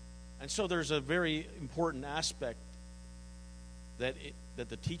 And so there's a very important aspect that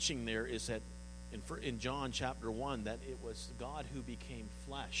the teaching there is that in John chapter 1, that it was God who became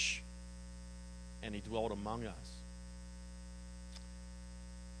flesh and he dwelt among us.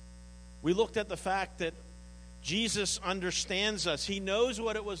 We looked at the fact that Jesus understands us. He knows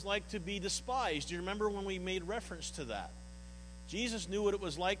what it was like to be despised. Do you remember when we made reference to that? Jesus knew what it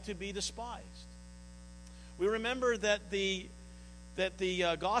was like to be despised. We remember that the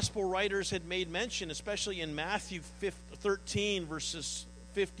gospel writers had made mention, especially in Matthew 13, verses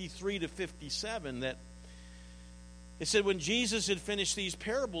 53 to 57 that it said, when Jesus had finished these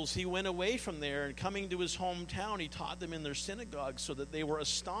parables, he went away from there, and coming to his hometown, he taught them in their synagogue, so that they were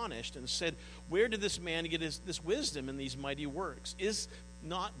astonished and said, where did this man get this wisdom and these mighty works? Is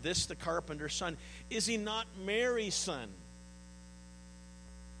not this the carpenter's son? Is he not Mary's son?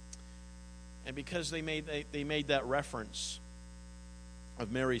 And because they made that reference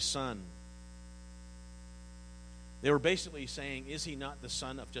of Mary's son, they were basically saying, is he not the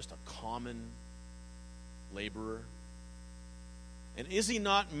son of just a common laborer? And is he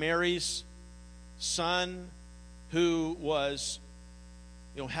not Mary's son who was,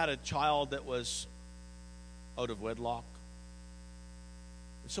 had a child that was out of wedlock?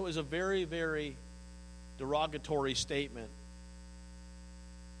 And so it was a very, very derogatory statement.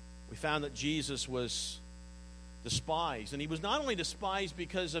 We found that Jesus was despised. And he was not only despised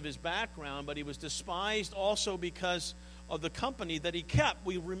because of his background, but he was despised also because of the company that he kept.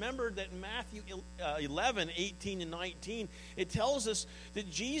 We remember that in Matthew 11, 18 and 19, it tells us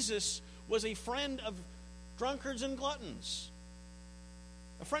that Jesus was a friend of drunkards and gluttons,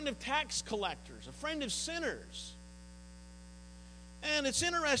 a friend of tax collectors, a friend of sinners. And it's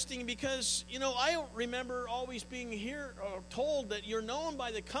interesting because, I don't remember always being told that you're known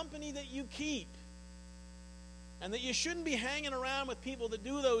by the company that you keep, and that you shouldn't be hanging around with people that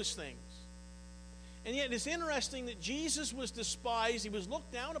do those things. And yet it's interesting that Jesus was despised, he was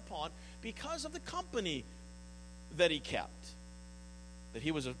looked down upon because of the company that he kept. That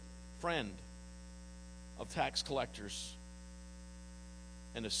he was a friend of tax collectors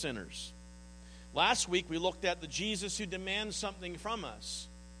and of sinners. Last week we looked at the Jesus who demands something from us.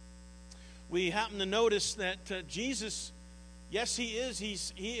 We happen to notice that Jesus, yes, he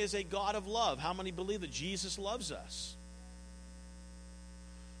is a God of love. How many believe that Jesus loves us?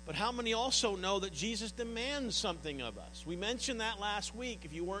 But how many also know that Jesus demands something of us? We mentioned that last week.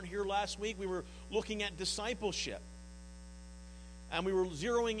 If you weren't here last week, we were looking at discipleship. And we were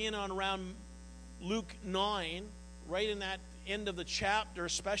zeroing in on around Luke 9, right in that end of the chapter,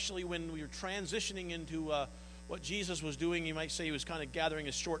 especially when we were transitioning into what Jesus was doing. You might say he was kind of gathering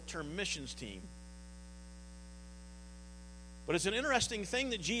a short-term missions team. But it's an interesting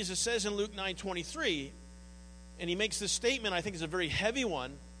thing that Jesus says in Luke 9:23, and he makes this statement, I think it's a very heavy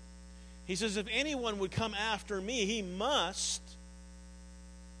one. He says, if anyone would come after me, he must.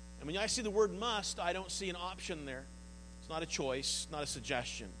 And when I see the word must, I don't see an option there. It's not a choice, not a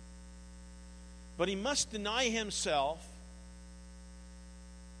suggestion. But he must deny himself.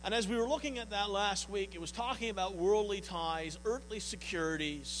 And as we were looking at that last week, it was talking about worldly ties, earthly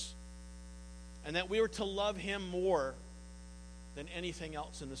securities, and that we were to love him more than anything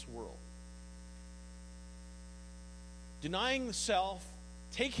else in this world. Denying the self,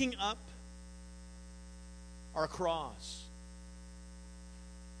 taking up our cross.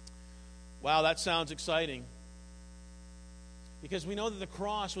 Wow, that sounds exciting. Because we know that the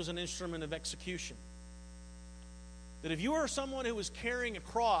cross was an instrument of execution. That if you were someone who was carrying a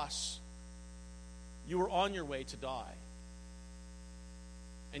cross, you were on your way to die.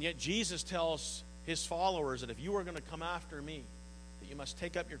 And yet Jesus tells his followers that if you are going to come after me, that you must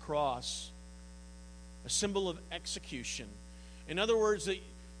take up your cross, a symbol of execution. In other words,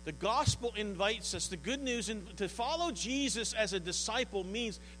 the gospel invites us, the good news, to follow Jesus as a disciple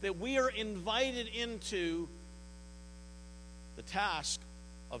means that we are invited into the task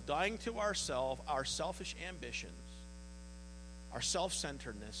of dying to ourselves, our selfish ambitions, our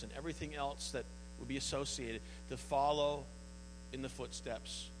self-centeredness, and everything else that would be associated, to follow in the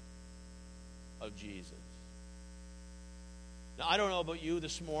footsteps of Jesus. Now, I don't know about you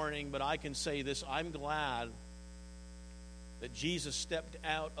this morning, but I can say this: I'm glad that Jesus stepped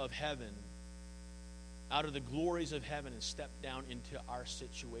out of heaven, out of the glories of heaven, and stepped down into our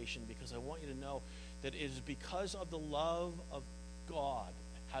situation, because I want you to know that it is because of the love of God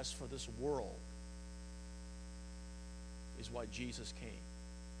has for this world is why Jesus came.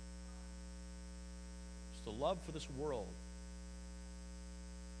 It's the love for this world.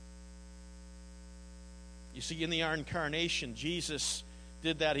 You see, in the incarnation, Jesus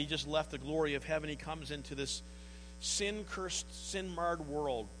did that. He just left the glory of heaven. He comes into this sin-cursed, sin-marred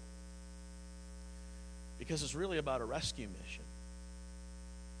world because it's really about a rescue mission.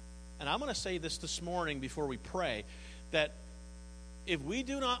 And I'm going to say this morning before we pray, that if we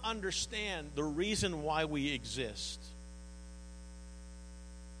do not understand the reason why we exist,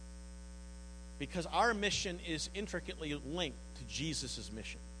 because our mission is intricately linked to Jesus'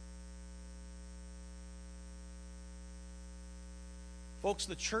 mission. Folks,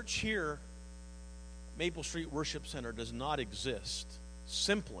 the church here, Maple Street Worship Center, does not exist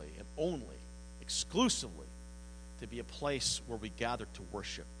simply and only, exclusively, to be a place where we gather to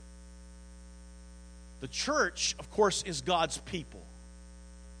worship. The church, of course, is God's people.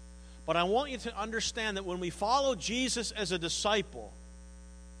 But I want you to understand that when we follow Jesus as a disciple,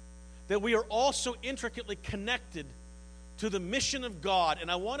 that we are also intricately connected to the mission of God. And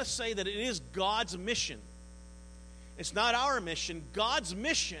I want to say that it is God's mission. It's not our mission. God's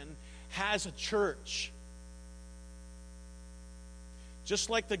mission has a church. Just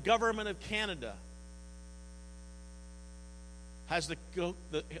like the government of Canada has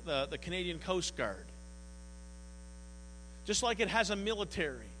the Canadian Coast Guard. Just like it has a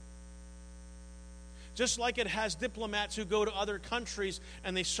military. Just like it has diplomats who go to other countries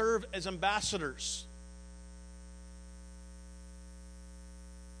and they serve as ambassadors.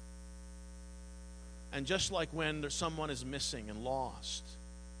 And just like when someone is missing and lost,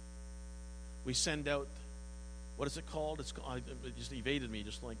 we send out, what is it called? It just evaded me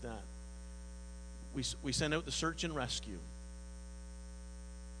just like that. We send out the search and rescue.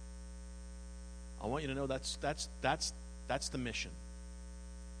 I want you to know that's the mission.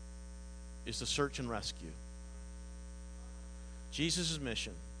 Is to search and rescue. Jesus'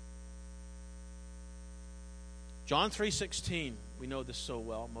 mission. John 3:16, we know this so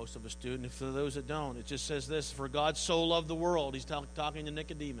well, most of us do, and for those that don't, it just says this: for God so loved the world. He's talking to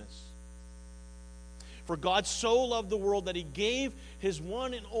Nicodemus. For God so loved the world that he gave his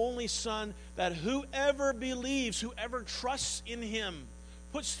one and only Son, that whoever believes, whoever trusts in him,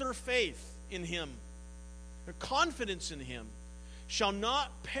 puts their faith in him, their confidence in him, shall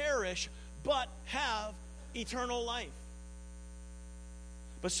not perish, but have eternal life.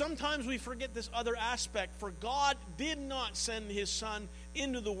 But sometimes we forget this other aspect. For God did not send his Son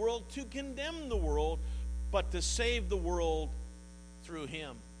into the world to condemn the world, but to save the world through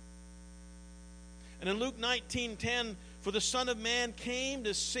him. And in Luke 19:10, for the Son of Man came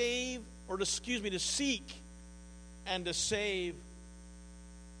to seek and to save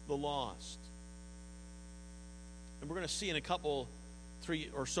the lost. And we're going to see in a couple, 3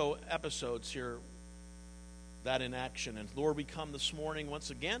 or so episodes here, that in action. And Lord, we come this morning once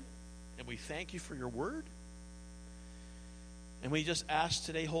again, and we thank you for your word. And we just ask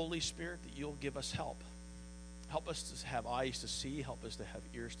today, Holy Spirit, that you'll give us help. Help us to have eyes to see. Help us to have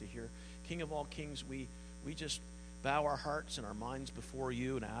ears to hear. King of all kings, we just bow our hearts and our minds before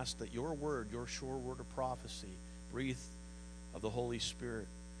you and ask that your word, your sure word of prophecy, breathed of the Holy Spirit,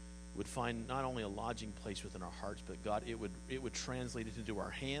 would find not only a lodging place within our hearts, but God, it would translate it into our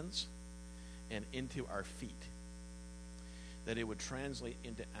hands and into our feet. That it would translate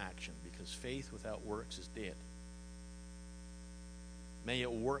into action, because faith without works is dead. May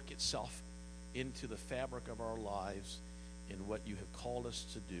it work itself into the fabric of our lives in what you have called us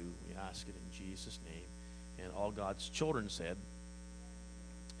to do. We ask it in Jesus' name. And all God's children said,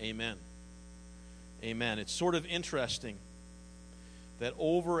 amen. Amen. It's sort of interesting that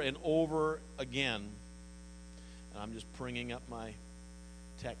over and over again, and I'm just bringing up my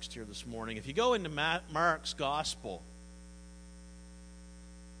text here this morning. If you go into Mark's Gospel,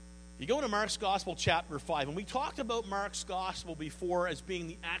 you go into Mark's Gospel chapter 5, and we talked about Mark's Gospel before as being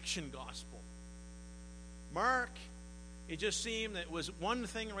the action gospel. Mark, it just seemed that it was one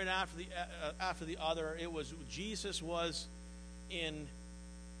thing right after the other. It was Jesus was in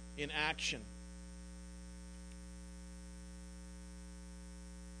action.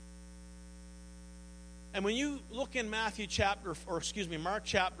 And when you look in Mark chapter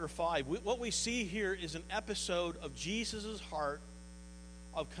 5, what we see here is an episode of Jesus' heart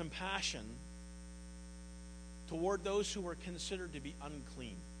of compassion toward those who were considered to be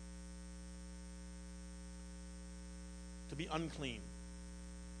unclean. To be unclean.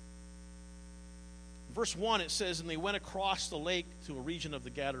 Verse 1, it says, and they went across the lake to a region of the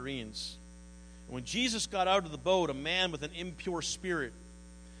Gadarenes. And when Jesus got out of the boat, a man with an impure spirit.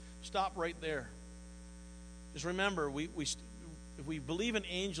 Stop right there. Just remember, if we believe in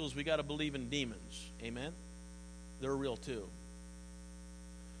angels, we got to believe in demons. Amen? They're real too.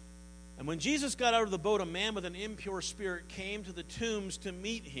 And when Jesus got out of the boat, a man with an impure spirit came to the tombs to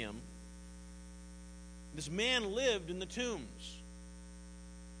meet him. This man lived in the tombs.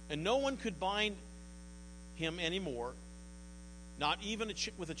 And no one could bind him anymore, not even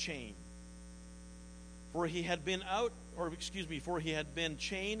with a chain. For he had been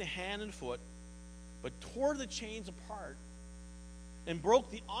chained hand and foot, but tore the chains apart and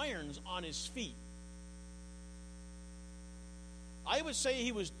broke the irons on his feet. I would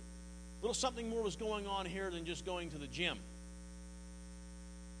say something more was going on here than just going to the gym.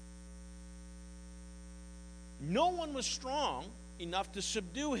 No one was strong enough to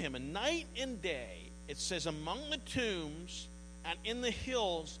subdue him. And night and day, it says, among the tombs and in the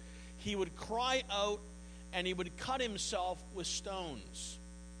hills, he would cry out and he would cut himself with stones.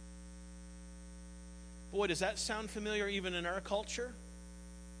 Boy, does that sound familiar even in our culture?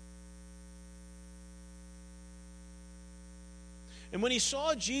 And when he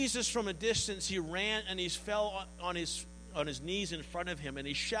saw Jesus from a distance, he ran and he fell on his knees in front of him, and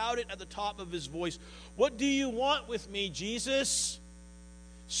he shouted at the top of his voice, "What do you want with me, Jesus?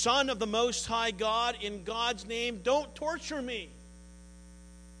 Son of the Most High God, in God's name, don't torture me."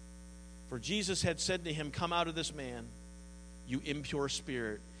 For Jesus had said to him, "Come out of this man, you impure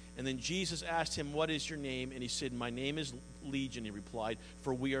spirit." And then Jesus asked him, "What is your name?" And he said, "My name is Legion," he replied,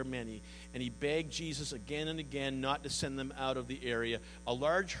 "for we are many." And he begged Jesus again and again not to send them out of the area. A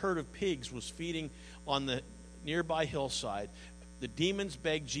large herd of pigs was feeding on the nearby hillside. The demons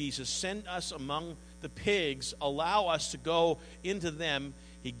begged Jesus, "Send us among the pigs, allow us to go into them."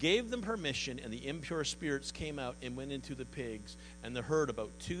 He gave them permission, and the impure spirits came out and went into the pigs. And the herd,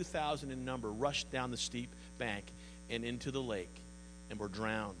 about 2,000 in number, rushed down the steep bank and into the lake and were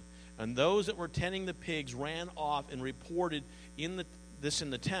drowned. And those that were tending the pigs ran off and reported this in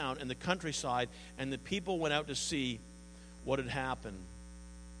the town and the countryside, and the people went out to see what had happened.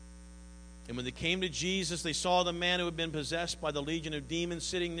 And when they came to Jesus, they saw the man who had been possessed by the legion of demons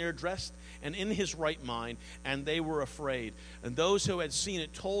sitting there, dressed and in his right mind, and they were afraid. And those who had seen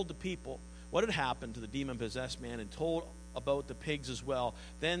it told the people what had happened to the demon-possessed man, and told about the pigs as well.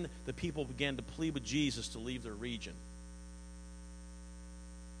 Then the people began to plead with Jesus to leave their region.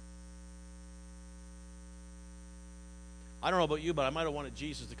 I don't know about you, but I might have wanted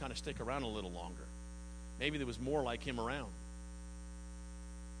Jesus to kind of stick around a little longer. Maybe there was more like him around.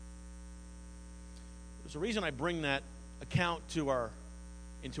 There's a reason I bring that account into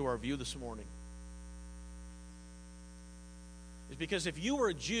our view this morning. It's because if you were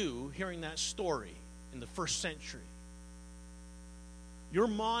a Jew hearing that story in the first century, your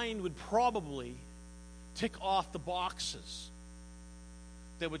mind would probably tick off the boxes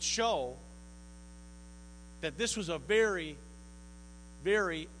that would show that this was a very,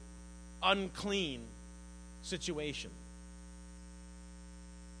 very unclean situation.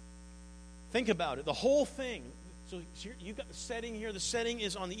 Think about it. The whole thing. So you've got the setting here. The setting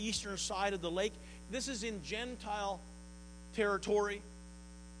is on the eastern side of the lake. This is in Gentile territory.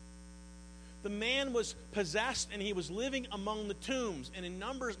 The man was possessed and he was living among the tombs. And in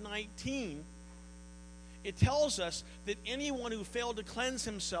Numbers 19, it tells us that anyone who failed to cleanse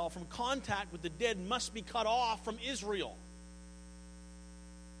himself from contact with the dead must be cut off from Israel.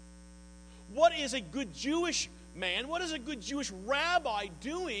 What is a good Jewish man, what is a good Jewish rabbi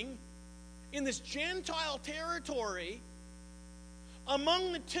doing in this Gentile territory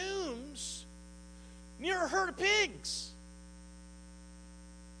among the tombs near a herd of pigs?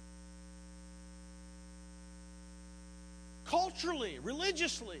 Culturally,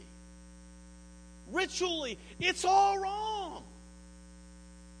 religiously, ritually, it's all wrong.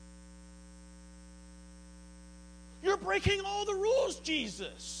 You're breaking all the rules,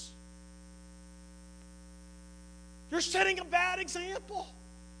 Jesus. You're setting a bad example.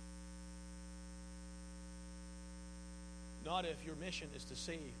 Not if your mission is to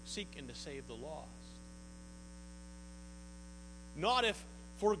seek and to save the lost. Not if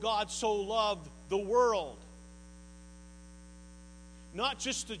for God so loved the world. Not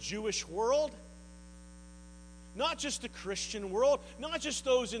just the Jewish world. Not just the Christian world, not just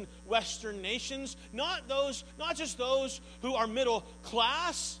those in Western nations, not just those who are middle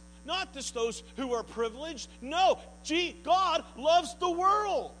class, not just those who are privileged. No, God loves the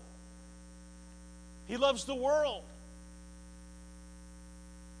world. He loves the world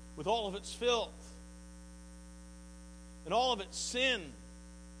with all of its filth and all of its sin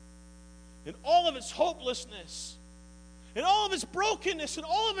and all of its hopelessness and all of its brokenness and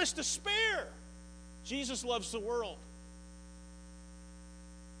all of its despair. Jesus loves the world.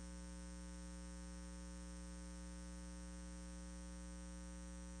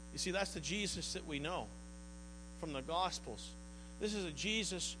 You see, that's the Jesus that we know from the Gospels. This is a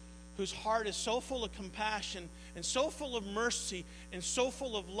Jesus whose heart is so full of compassion and so full of mercy and so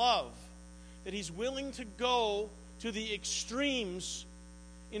full of love that he's willing to go to the extremes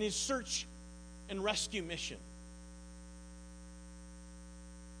in his search and rescue mission.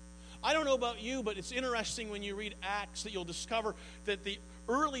 I don't know about you, but it's interesting when you read Acts that you'll discover that the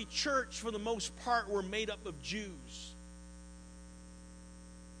early church, for the most part, were made up of Jews.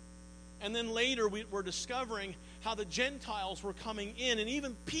 And then later we're discovering how the Gentiles were coming in, and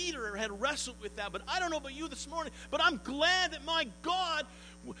even Peter had wrestled with that. But I don't know about you this morning, but I'm glad that my God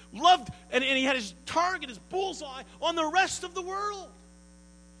loved, and he had his target, his bullseye, on the rest of the world.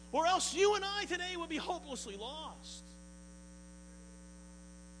 Or else you and I today would be hopelessly lost.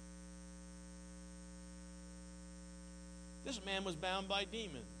 This man was bound by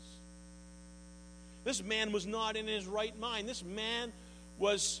demons. This man was not in his right mind. This man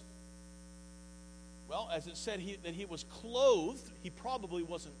was, well, as it said that he was clothed. He probably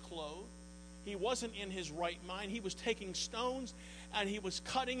wasn't clothed. He wasn't in his right mind. He was taking stones and he was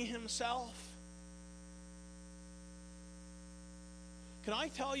cutting himself. Can I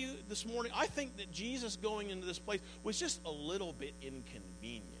tell you this morning, I think that Jesus going into this place was just a little bit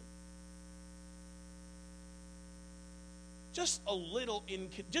inconvenient. Just a little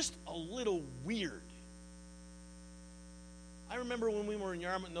weird. I remember when we were in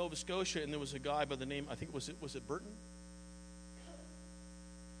Yarmouth, Nova Scotia, and there was a guy by the name, I think was it Burton?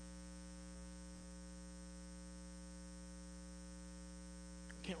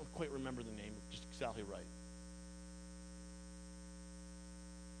 I can't quite remember the name, just exactly right.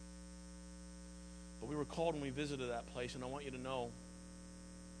 But we were called when we visited that place, and I want you to know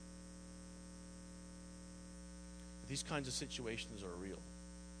that these kinds of situations are real.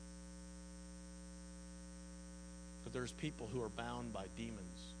 But there's people who are bound by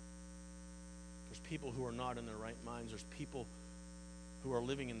demons. There's people who are not in their right minds. There's people who are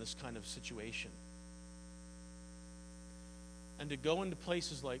living in this kind of situation. And to go into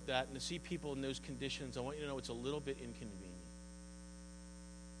places like that and to see people in those conditions, I want you to know it's a little bit inconvenient.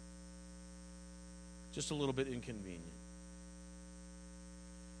 Just a little bit inconvenient.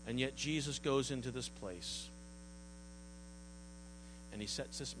 And yet Jesus goes into this place and he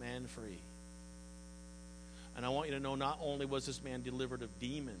sets this man free. And I want you to know not only was this man delivered of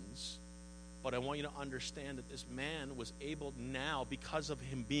demons, but I want you to understand that this man was able now, because of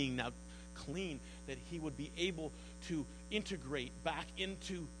him being now clean, that he would be able to integrate back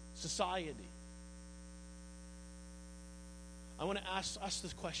into society. I want to ask us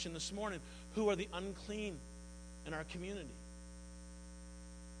this question this morning. Who are the unclean in our community?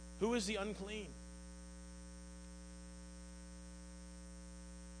 Who is the unclean?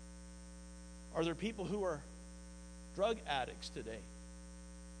 Are there people who are drug addicts today?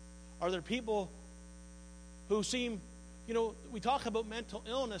 Are there people who seem, we talk about mental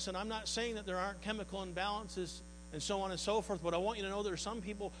illness, and I'm not saying that there aren't chemical imbalances and so on and so forth, but I want you to know there are some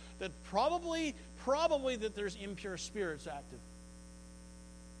people that probably that there's impure spirits active.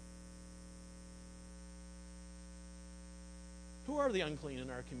 Who are the unclean in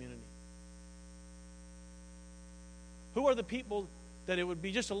our community? Who are the people that it would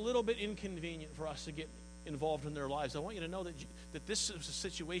be just a little bit inconvenient for us to get involved in their lives? I want you to know that this is a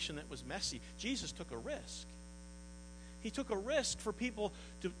situation that was messy. Jesus took a risk. He took a risk for people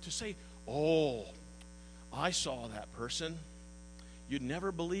to say, oh, I saw that person. You'd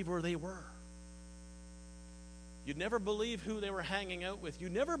never believe where they were. You'd never believe who they were hanging out with.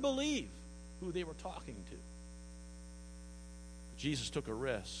 You'd never believe who they were talking to. Jesus took a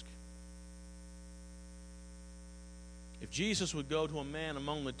risk. If Jesus would go to a man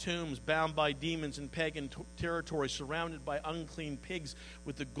among the tombs, bound by demons in pagan territory, surrounded by unclean pigs,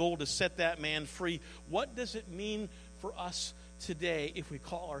 with the goal to set that man free, what does it mean for us today if we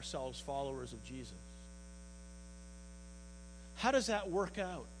call ourselves followers of Jesus? How does that work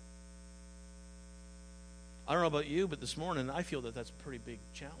out? I don't know about you, but this morning I feel that that's a pretty big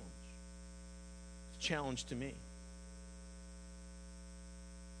challenge. It's a challenge to me.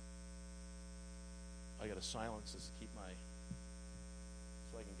 I got to silence this to keep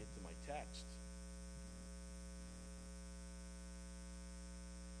so I can get to my text.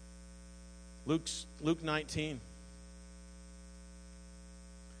 Luke 19.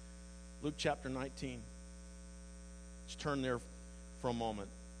 Luke chapter 19. Let's turn there for a moment.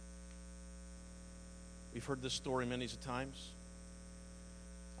 We've heard this story many times.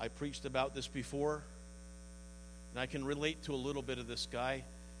 I preached about this before, and I can relate to a little bit of this guy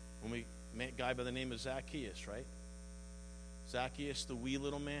when we met a guy by the name of Zacchaeus, right? Zacchaeus, the wee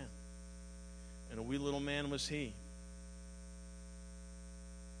little man. And a wee little man was he.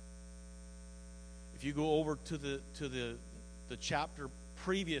 If you go over to the chapter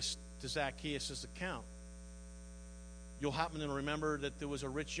previous to Zacchaeus' account, you'll happen to remember that there was a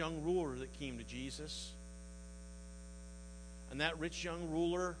rich young ruler that came to Jesus. And that rich young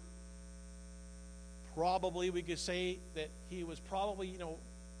ruler, probably we could say that he was probably,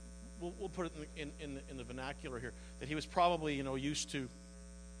 we'll put it in the vernacular here, that he was probably, used to,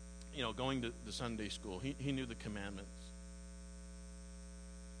 going to the Sunday school. He knew the commandments.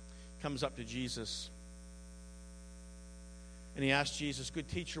 Comes up to Jesus, and he asked Jesus, "Good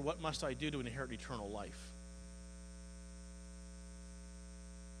teacher, what must I do to inherit eternal life?"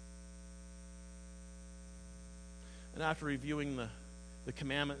 And after reviewing the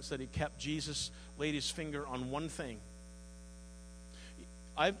commandments that he kept, Jesus laid his finger on one thing.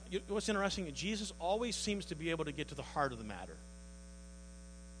 What's interesting, Jesus always seems to be able to get to the heart of the matter.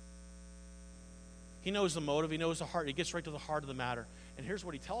 He knows the motive. He knows the heart. He gets right to the heart of the matter. And here's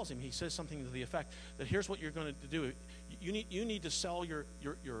what he tells him. He says something to the effect that here's what you're going to do. You need to sell your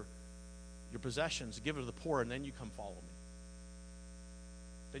possessions, give it to the poor, and then you come follow me.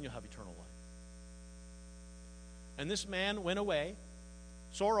 Then you'll have eternal life. And this man went away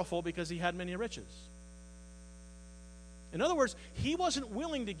sorrowful because he had many riches. In other words, he wasn't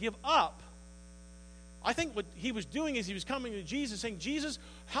willing to give up. I think what he was doing is he was coming to Jesus saying, Jesus,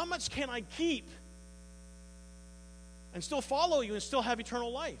 how much can I keep and still follow you and still have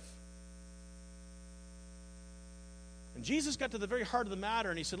eternal life? And Jesus got to the very heart of the matter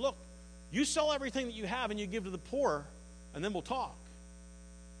and he said, look, you sell everything that you have and you give to the poor, and then we'll talk.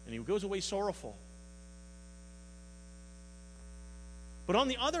 And he goes away sorrowful. But on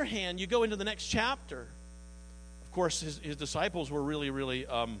the other hand, you go into the next chapter. Of course, his disciples were really, really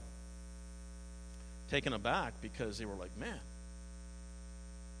taken aback because they were like, man,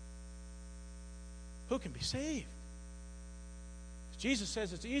 who can be saved? Jesus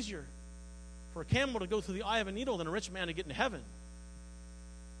says it's easier for a camel to go through the eye of a needle than a rich man to get into heaven.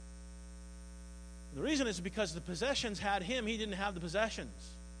 And the reason is because the possessions had him, he didn't have the possessions.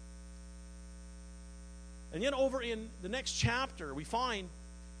 And yet over in the next chapter, we find,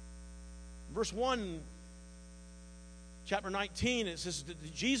 verse 1, chapter 19, it says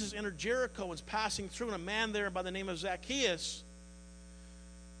that Jesus entered Jericho and was passing through, and a man there by the name of Zacchaeus,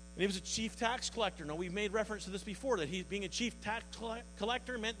 and he was a chief tax collector. Now, we've made reference to this before, that he, being a chief tax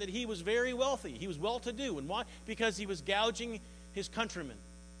collector, meant that he was very wealthy. He was well-to-do. And why? Because he was gouging his countrymen.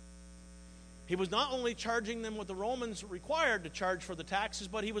 He was not only charging them what the Romans required to charge for the taxes,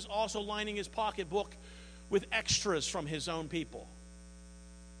 but he was also lining his pocketbook with extras from his own people.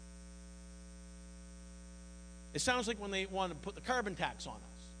 It sounds like when they want to put the carbon tax on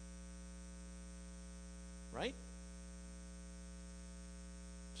us. Right?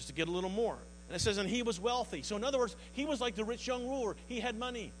 Just to get a little more. And it says, and he was wealthy. So in other words, he was like the rich young ruler. He had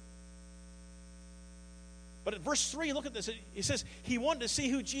money. But at verse 3, look at this. It says, he wanted to see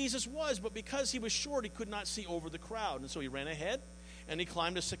who Jesus was, but because he was short, he could not see over the crowd. And so he ran ahead, and he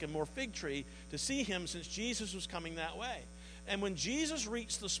climbed a sycamore fig tree to see him, since Jesus was coming that way. And when Jesus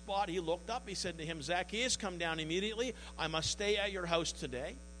reached the spot, he looked up. He said to him, Zacchaeus, come down immediately. I must stay at your house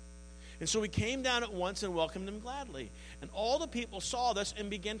today. And so he came down at once and welcomed him gladly. And all the people saw this and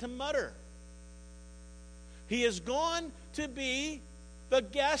began to mutter, he has gone to be the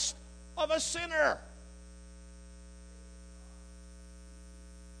guest of a sinner.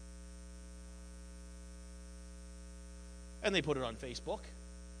 And they put it on Facebook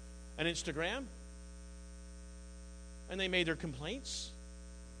and Instagram. And they made their complaints.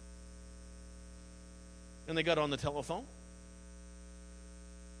 And they got on the telephone.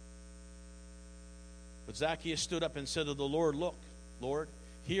 But Zacchaeus stood up and said to the Lord, look, Lord,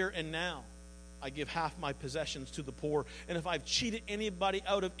 here and now I give half my possessions to the poor. And if I've cheated anybody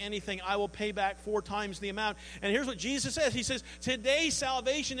out of anything, I will pay back 4 times the amount. And here's what Jesus says. He says, today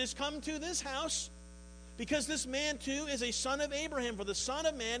salvation has come to this house, because this man too is a son of Abraham. For the Son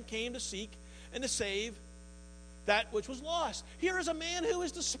of Man came to seek and to save that which was lost. Here is a man who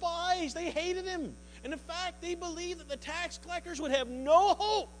is despised. They hated him. And in fact, they believed that the tax collectors would have no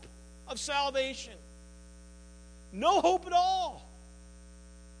hope of salvation. No hope at all.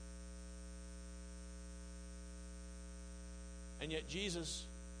 And yet Jesus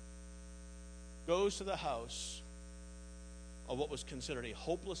goes to the house of what was considered a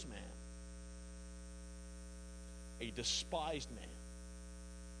hopeless man, a despised man.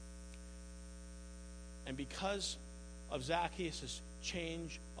 And because of Zacchaeus'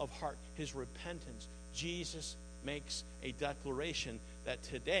 change of heart, his repentance, Jesus makes a declaration that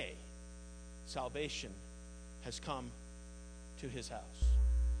today salvation has come to his house.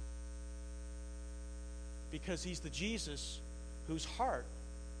 Because he's the Jesus whose heart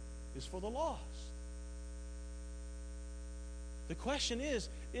is for the lost. The question is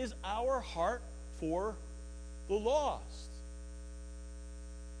our heart for the lost?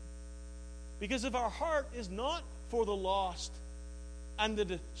 Because if our heart is not for the lost and the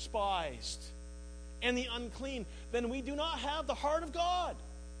despised and the unclean, then we do not have the heart of God.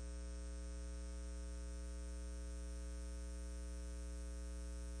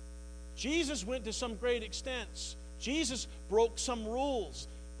 Jesus went to some great extents. Jesus broke some rules.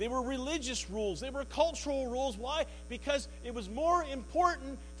 They were religious rules. They were cultural rules. Why? Because it was more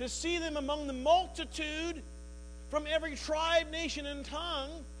important to see them among the multitude from every tribe, nation, and tongue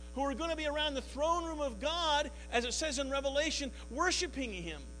who are going to be around the throne room of God, as it says in Revelation, worshiping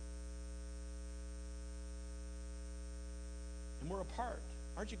him. And we're apart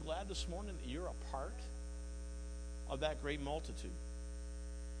Aren't you glad this morning that you're a part of that great multitude?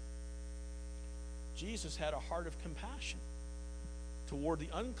 Jesus had a heart of compassion toward the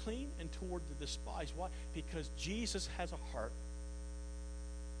unclean and toward the despised. Why? Because Jesus has a heart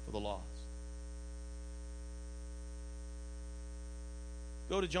for the lost.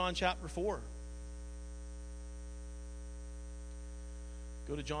 Go to John chapter 4.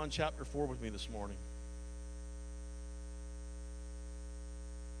 Go to John chapter 4 with me this morning.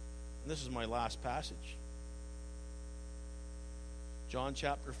 And this is my last passage. John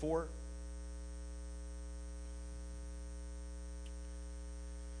chapter 4.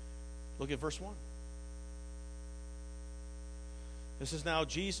 Look at verse 1. This is now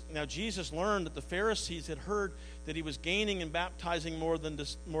Jesus learned that the Pharisees had heard that he was gaining and baptizing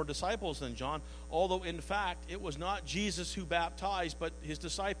more disciples than John, although in fact it was not Jesus who baptized, but his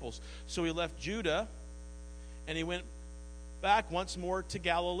disciples. So he left Judah and he went back once more to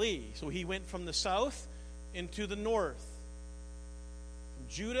Galilee. So he went from the south into the north, from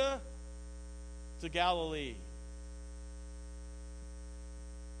Judah to Galilee.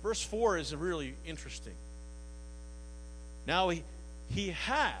 Verse 4 is really interesting. Now he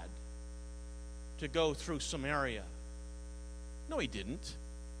had to go through Samaria. No, he didn't.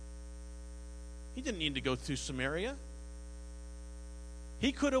 He didn't need to go through Samaria.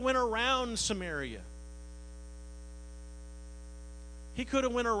 He could have went around Samaria. He could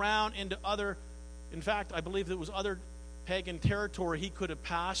have went around into other, in fact, I believe there was other pagan territory he could have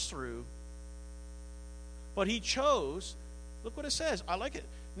passed through. But he chose, look what it says. I like it.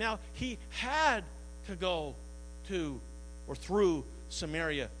 Now, he had to go to or through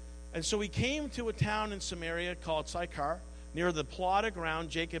Samaria. And so he came to a town in Samaria called Sychar, near the plot of ground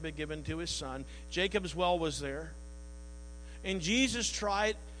Jacob had given to his son. Jacob's well was there. And Jesus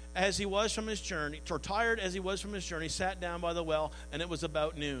tried as he was from his journey, or tired as he was from his journey, sat down by the well, and it was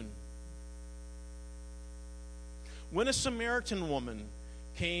about noon. When a Samaritan woman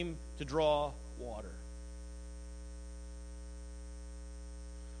came to draw water.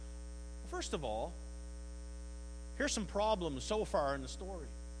 First of all, here's some problems so far in the story.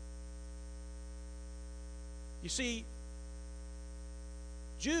 You see,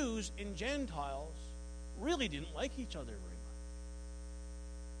 Jews and Gentiles really didn't like each other very much.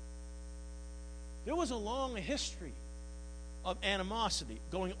 There was a long history of animosity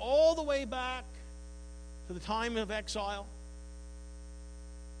going all the way back to the time of exile.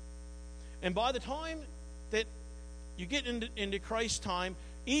 And by the time that you get into Christ's time,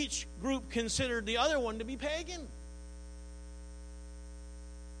 each group considered the other one to be pagan.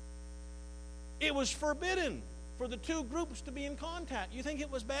 It was forbidden for the two groups to be in contact. You think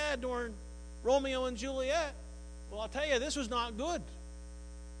it was bad during Romeo and Juliet? Well, I'll tell you, this was not good.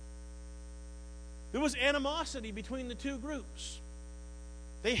 There was animosity between the two groups.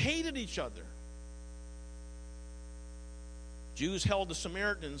 They hated each other. Jews held the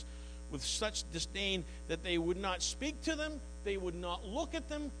Samaritans with such disdain that they would not speak to them, they would not look at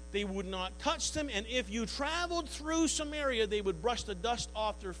them, they would not touch them, and if you traveled through Samaria, they would brush the dust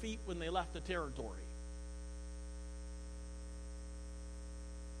off their feet when they left the territory.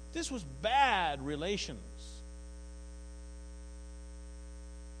 This was bad relations.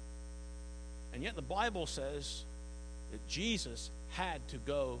 And yet the Bible says that Jesus had to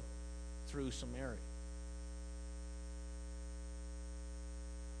go through Samaria.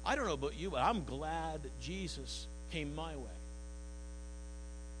 I don't know about you, but I'm glad that Jesus came my way.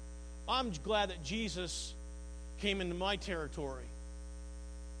 I'm glad that Jesus came into my territory.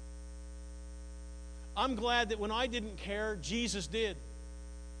 I'm glad that when I didn't care, Jesus did.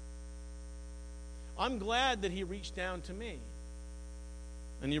 I'm glad that he reached down to me.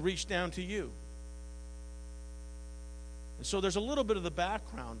 And he reached down to you. And so there's a little bit of the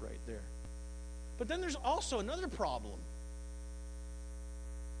background right there. But then there's also another problem.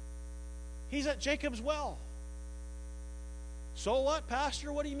 He's at Jacob's well. So what,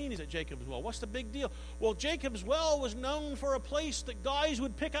 Pastor? What do you mean he's at Jacob's well? What's the big deal? Well, Jacob's well was known for a place that guys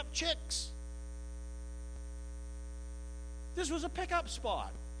would pick up chicks. This was a pickup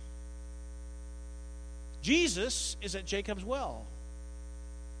spot. Jesus is at Jacob's well.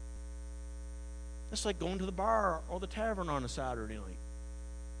 It's like going to the bar or the tavern on a Saturday night.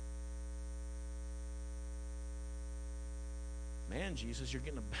 Man, Jesus, you're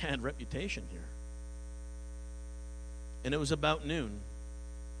getting a bad reputation here. And it was about noon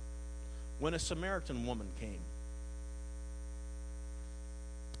when a Samaritan woman came.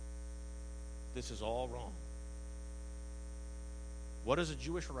 This is all wrong. What is a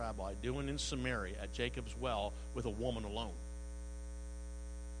Jewish rabbi doing in Samaria at Jacob's well with a woman alone?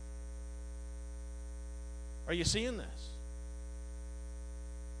 Are you seeing this?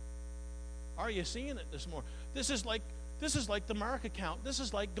 Are you seeing it this morning? This is like the mark account. This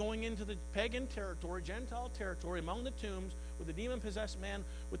is like going into the pagan territory, Gentile territory, among the tombs with a demon-possessed man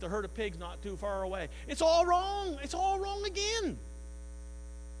with the herd of pigs not too far away. It's all wrong. It's all wrong again.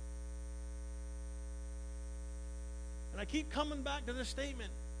 And I keep coming back to this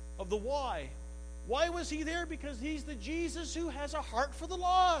statement of the why. Why was he there? Because he's the Jesus who has a heart for the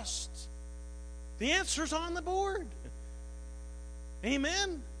lost. The answer's on the board.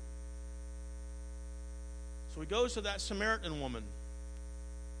 Amen. So he goes to that Samaritan woman.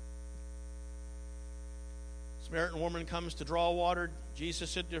 Samaritan woman comes to draw water. Jesus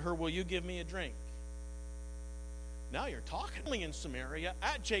said to her, "Will you give me a drink?" Now you're talking in Samaria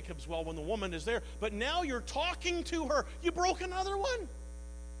at Jacob's well when the woman is there, but now you're talking to her. You broke another one. You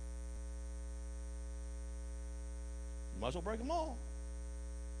might as well break them all.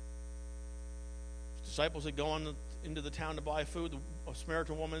 His disciples had gone into the town to buy food. A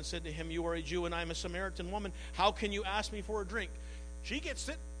Samaritan woman said to him, "You are a Jew and I'm a Samaritan woman. How can you ask me for a drink?" She gets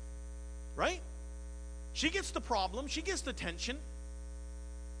it, right? She gets the problem. She gets the tension.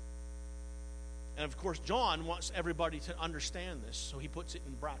 And of course, John wants everybody to understand this, so he puts it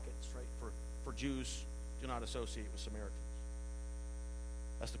in brackets, right? For Jews, do not associate with Samaritans.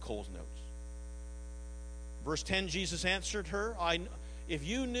 That's the Coles notes. Verse 10, Jesus answered her, "If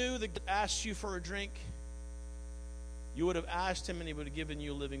you knew that God asked you for a drink, you would have asked him and he would have given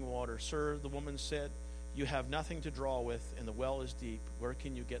you living water." "Sir," the woman said, "you have nothing to draw with and the well is deep. Where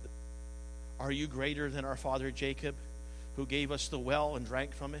can you get it? Are you greater than our father Jacob, who gave us the well and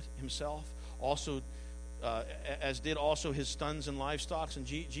drank from it himself? Also, as did also his sons and livestock?" And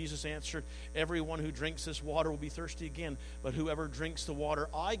Jesus answered, "Everyone who drinks this water will be thirsty again, but whoever drinks the water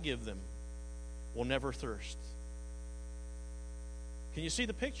I give them will never thirst." Can you see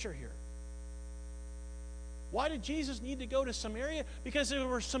the picture here? Why did Jesus need to go to Samaria? Because there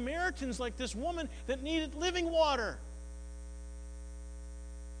were Samaritans like this woman that needed living water.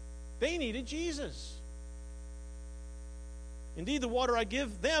 They needed Jesus. "Indeed, the water I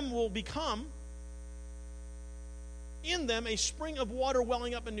give them will become in them a spring of water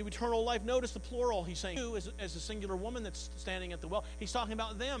welling up into eternal life." Notice the plural. He's saying you as a singular woman that's standing at the well. He's talking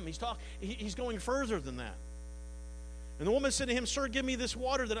about them. He's going further than that. And the woman said to him, "Sir, give me this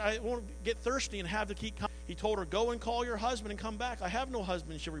water that I won't get thirsty and have to keep coming." He told her, "Go and call your husband and come back." "I have no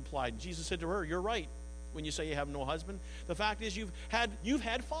husband," she replied. And Jesus said to her, "You're right when you say you have no husband. The fact is you've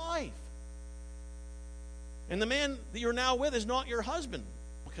had 5. And the man that you're now with is not your husband."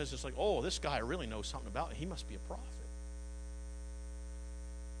 Because it's like, oh, this guy really knows something about it. He must be a prophet.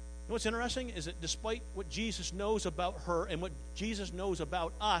 You know what's interesting is that despite what Jesus knows about her and what Jesus knows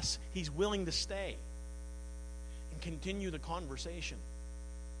about us, he's willing to stay and continue the conversation.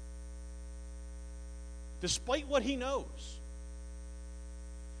 Despite what he knows,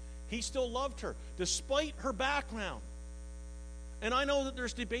 he still loved her, despite her background. And I know that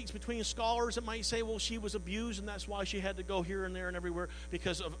there's debates between scholars that might say, well, she was abused and that's why she had to go here and there and everywhere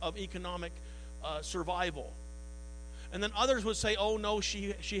because of economic survival. And then others would say, oh, no,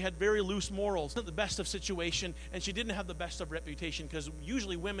 she had very loose morals. Not the best of situation, and she didn't have the best of reputation because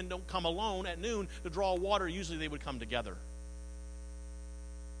usually women don't come alone at noon to draw water. Usually they would come together.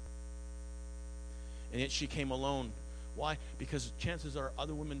 And yet she came alone. Why? Because chances are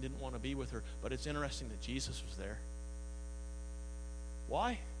other women didn't want to be with her. But it's interesting that Jesus was there.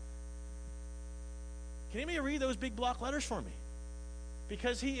 Why? Can anybody read those big block letters for me?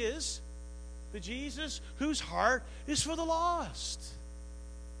 Because he is the Jesus whose heart is for the lost.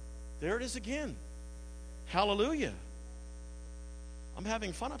 There it is again. Hallelujah. I'm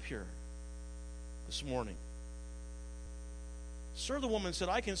having fun up here this morning. Sir, the woman said,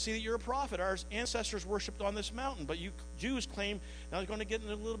 I can see that you're a prophet. Our ancestors worshipped on this mountain, but you Jews claim, now I'm going to get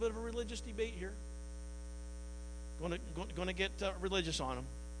into a little bit of a religious debate here. Going to get religious on them.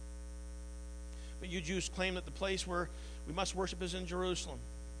 But you Jews claim that the place where we must worship is in Jerusalem.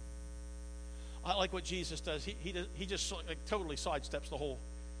 I like what Jesus does. He just totally sidesteps the whole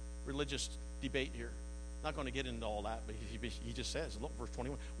religious debate here. Not going to get into all that, but he just says, look, verse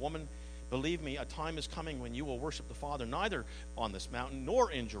 21, woman, believe me, a time is coming when you will worship the Father neither on this mountain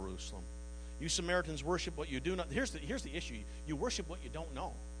nor in Jerusalem. You Samaritans worship what you do not. Here's the issue. You worship what you don't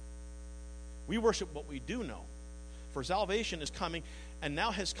know. We worship what we do know. For salvation is coming, and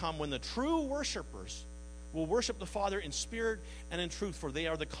now has come, when the true worshipers will worship the Father in spirit and in truth, for they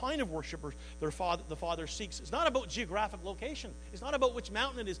are the kind of worshipers the Father seeks. It's not about geographic location. It's not about which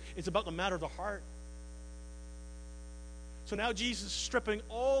mountain it is. It's about the matter of the heart. So now Jesus is stripping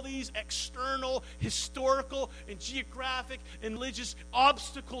all these external, historical, and geographic and religious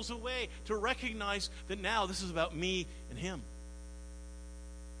obstacles away to recognize that now this is about me and him.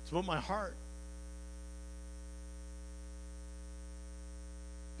 It's about my heart.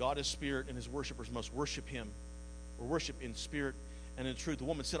 God is spirit, and his worshipers must worship him, or worship in spirit and in truth. The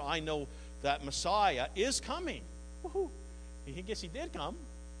woman said, I know that Messiah is coming. Woohoo. I guess he did come.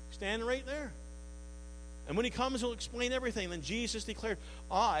 Standing right there. And when he comes, he'll explain everything. Then Jesus declared,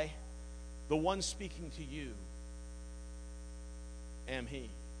 I, the one speaking to you, am he.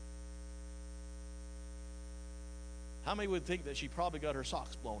 How many would think that she probably got her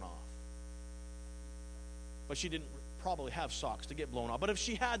socks blown off? But she didn't probably have socks to get blown off. But if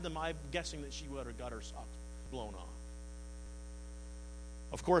she had them, I'm guessing that she would have got her socks blown off.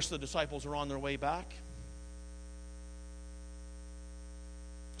 Of course, the disciples are on their way back.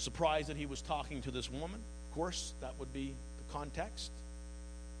 Surprised that he was talking to this woman. Of course, that would be the context.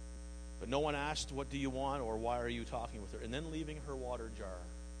 But no one asked, what do you want, or why are you talking with her? And then leaving her water jar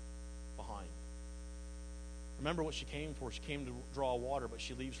behind. Remember what she came for. She came to draw water, but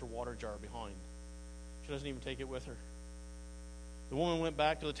she leaves her water jar behind. She doesn't even take it with her. The woman went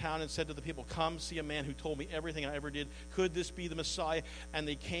back to the town and said to the people, come see a man who told me everything I ever did. Could this be the Messiah? And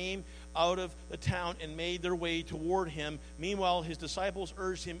they came out of the town and made their way toward him. Meanwhile, his disciples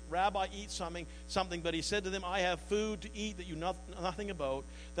urged him, Rabbi, eat something. But he said to them, I have food to eat that you know nothing about.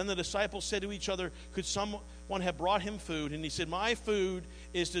 Then the disciples said to each other, could someone have brought him food? And he said, my food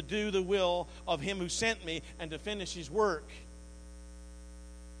is to do the will of him who sent me and to finish his work.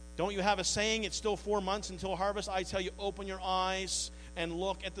 Don't you have a saying, it's still 4 months until harvest? I tell you, open your eyes and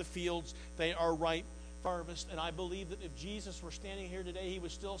look at the fields. They are ripe for harvest. And I believe that if Jesus were standing here today, he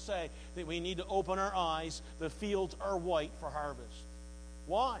would still say that we need to open our eyes. The fields are white for harvest.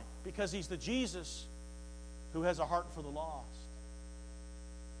 Why? Because he's the Jesus who has a heart for the lost.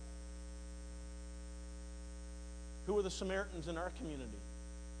 Who are the Samaritans in our community?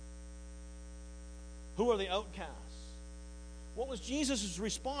 Who are the outcasts? What was Jesus'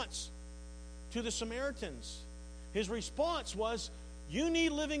 response to the Samaritans? His response was, you need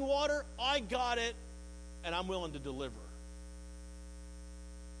living water, I got it, and I'm willing to deliver.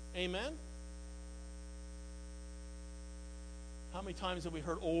 Amen? How many times have we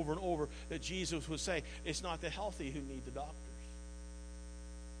heard over and over that Jesus would say, it's not the healthy who need the doctors?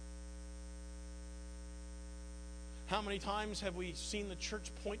 How many times have we seen the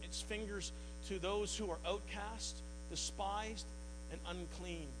church point its fingers to those who are outcast, despised, and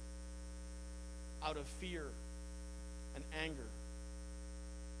unclean out of fear and anger,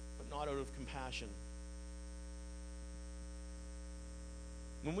 but not out of compassion?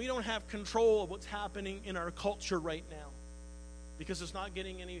 When we don't have control of what's happening in our culture right now, because it's not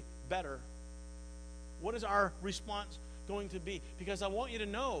getting any better, what is our response going to be? Because I want you to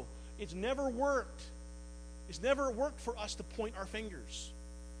know, it's never worked. It's never worked for us to point our fingers.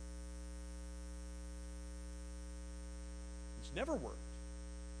 Never worked.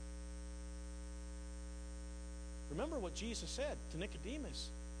 Remember what Jesus said to Nicodemus.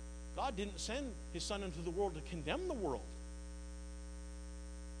 God didn't send his son into the world to condemn the world,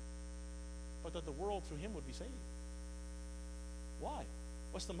 but that the world through him would be saved. Why?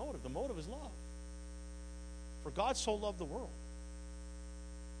 What's the motive? The motive is love. For God so loved the world.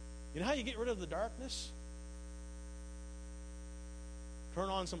 You know how you get rid of the darkness? Turn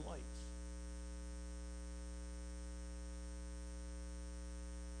on some lights.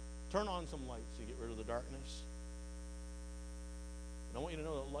 Turn on some lights to get rid of the darkness. And I want you to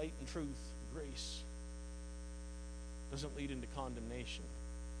know that light and truth, grace, doesn't lead into condemnation,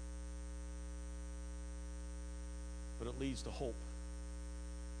 but it leads to hope.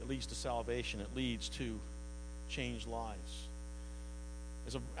 It leads to salvation. It leads to changed lives.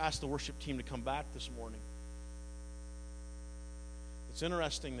 As I've asked the worship team to come back this morning, it's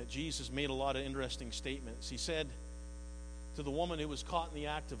interesting that Jesus made a lot of interesting statements. He said to the woman who was caught in the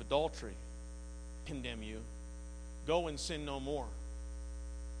act of adultery, condemn you, go and sin no more.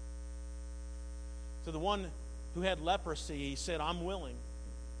 To the one who had leprosy, he said, I'm willing.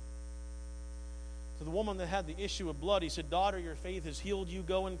 To the woman that had the issue of blood, he said, daughter, your faith has healed you,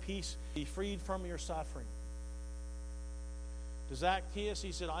 go in peace, be freed from your suffering. To Zacchaeus,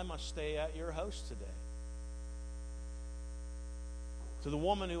 he said, I must stay at your house today. To the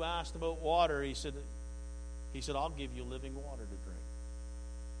woman who asked about water, he said, I'll give you living water to drink.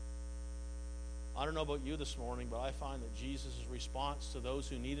 I don't know about you this morning, but I find that Jesus' response to those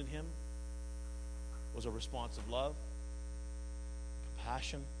who needed him was a response of love,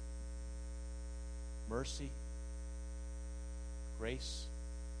 compassion, mercy, grace.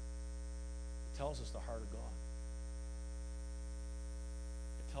 It tells us the heart of God.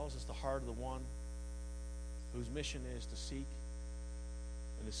 It tells us the heart of the one whose mission is to seek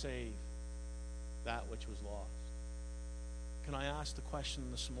and to save that which was lost. Can I ask the question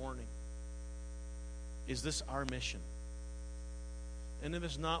this morning? Is this our mission? And if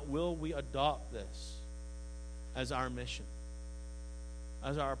it's not, will we adopt this as our mission,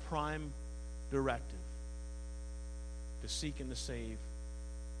 as our prime directive, to seek and to save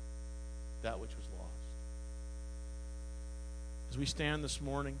that which was lost? As we stand this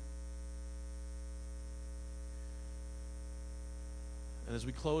morning, and as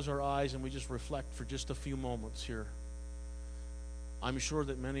we close our eyes and we just reflect for just a few moments here, I'm sure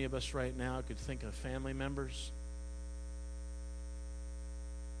that many of us right now could think of family members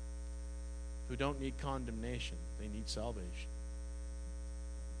who don't need condemnation, they need salvation.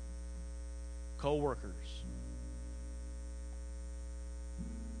 Co-workers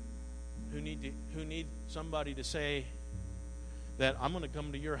who need somebody to say that I'm going to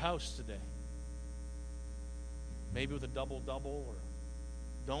come to your house today. Maybe with a double-double or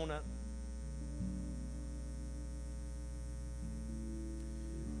donut.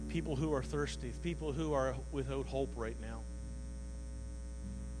 People who are thirsty, people who are without hope right now.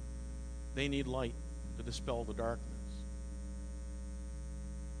 They need light to dispel the darkness.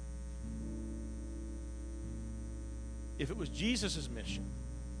 If it was Jesus' mission,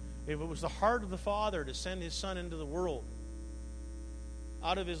 if it was the heart of the Father to send His Son into the world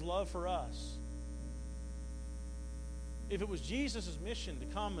out of His love for us, if it was Jesus' mission to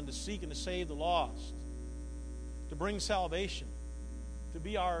come and to seek and to save the lost, to bring salvation, to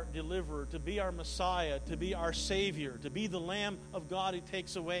be our deliverer, to be our Messiah, to be our Savior, to be the Lamb of God who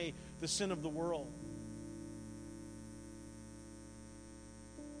takes away the sin of the world,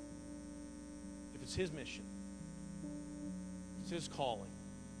 if it's His mission, it's His calling,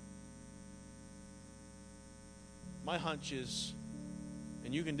 my hunch is,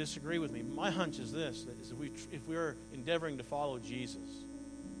 and you can disagree with me, my hunch is this, that is if we're endeavoring to follow Jesus,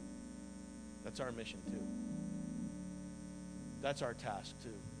 that's our mission too. That's our task too.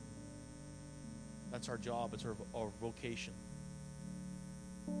 That's our job. It's our vocation.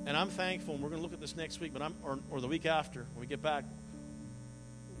 And I'm thankful, and we're going to look at this next week, but or the week after, when we get back,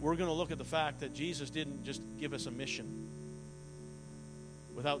 we're going to look at the fact that Jesus didn't just give us a mission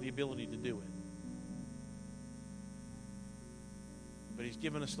without the ability to do it. But He's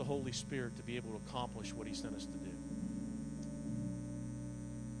given us the Holy Spirit to be able to accomplish what He sent us to do.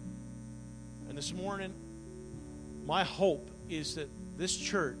 And this morning, my hope is that this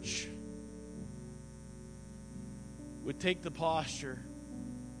church would take the posture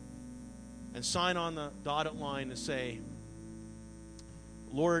and sign on the dotted line and say,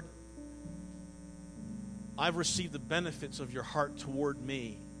 Lord, I've received the benefits of your heart toward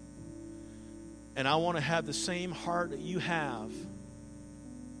me, and I want to have the same heart that you have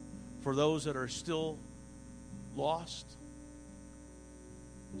for those that are still lost,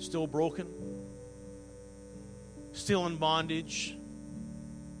 still broken, still in bondage,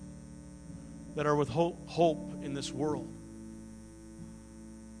 that are with hope in this world.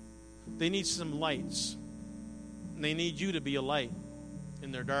 They need some lights, and they need you to be a light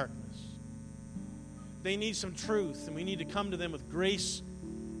in their darkness. They need some truth, and we need to come to them with grace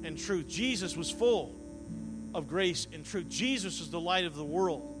and truth. Jesus was full of grace and truth. Jesus is the light of the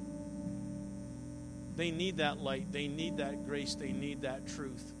world. They need that light. They need that grace. They need that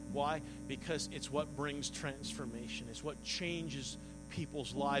truth. Why? Because it's what brings transformation. It's what changes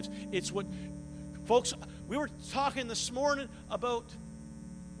people's lives. It's what, folks, we were talking this morning about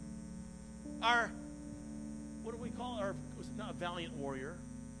our, what do we call it? Was it not a valiant warrior?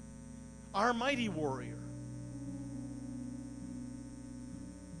 Our mighty warrior.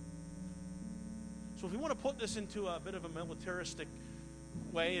 So if we want to put this into a bit of a militaristic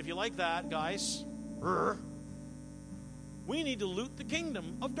way, if you like that, guys, we need to loot the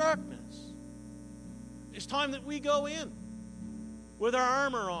kingdom of darkness. It's time that we go in with our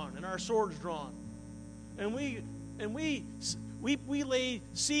armor on and our swords drawn, and we lay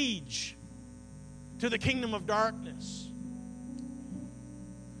siege to the kingdom of darkness.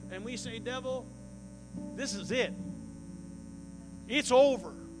 And we say, devil, this is it. It's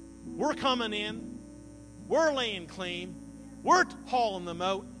over. We're coming in. We're laying claim. We're hauling them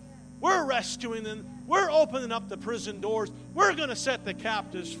out. We're rescuing them. We're opening up the prison doors. We're going to set the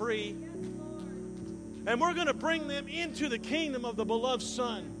captives free. And we're going to bring them into the kingdom of the beloved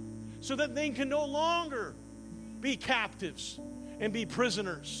Son so that they can no longer be captives and be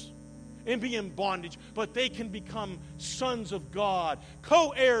prisoners and be in bondage, but they can become sons of God,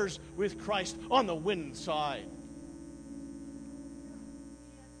 co-heirs with Christ on the winning side.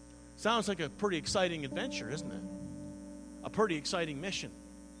 Sounds like a pretty exciting adventure, isn't it? A pretty exciting mission.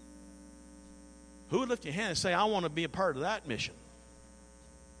 Who would lift your hand and say, I want to be a part of that mission?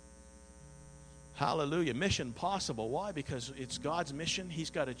 Hallelujah. Mission possible. Why? Because it's God's mission. He's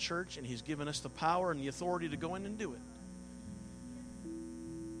got a church, and He's given us the power and the authority to go in and do it.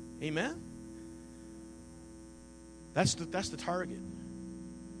 Amen? That's the target.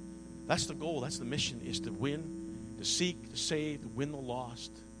 That's the goal. That's the mission, is to win, to seek, to save, to win the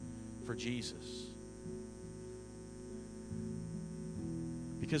lost for Jesus.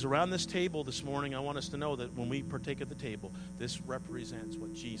 Because around this table this morning, I want us to know that when we partake at the table, this represents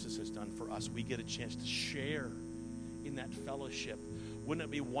what Jesus has done for us. We get a chance to share in that fellowship. Wouldn't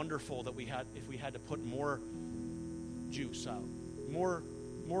it be wonderful that if we had to put more juice out, more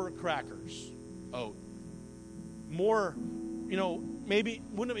crackers out, more, maybe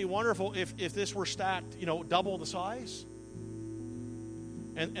wouldn't it be wonderful if this were stacked, double the size?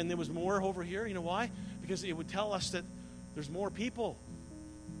 And there was more over here. You know why? Because it would tell us that there's more people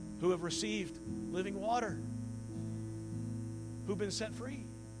who have received living water, who've been set free.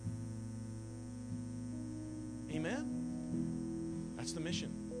 Amen? That's the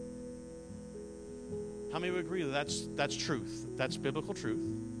mission. How many would agree that that's truth? That's biblical truth.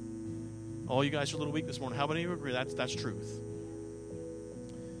 Oh, you guys are a little weak this morning. How many of you agree that's truth?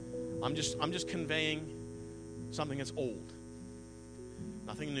 I'm just conveying something that's old.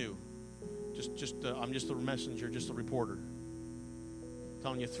 Nothing new. I'm just a messenger, just a reporter.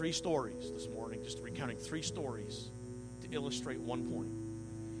 Telling you 3 stories this morning, just recounting 3 stories to illustrate one point.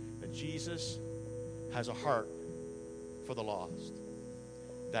 That Jesus has a heart for the lost.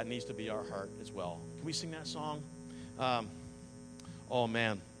 That needs to be our heart as well. Can we sing that song? Oh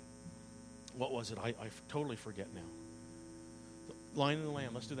man, what was it? I totally forget now. Lion and the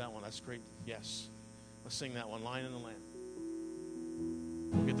Lamb, let's do that one. That's great. Yes, let's sing that one, Lion and the Lamb.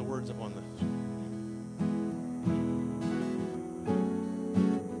 We'll get the words up on this.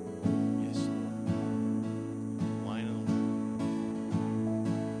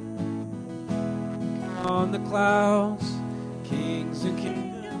 On the clouds, kings and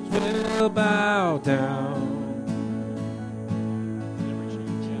kingdoms will bow down,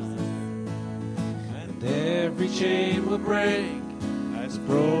 and every chain will break as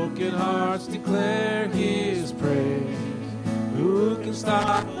broken hearts declare His praise. Who can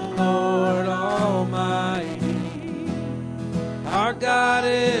stop the Lord Almighty? Our God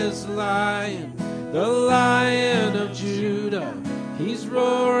is the Lion of Judah. He's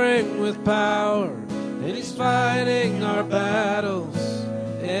roaring with power, and He's fighting our battles.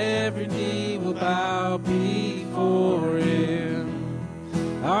 Every knee will bow before Him.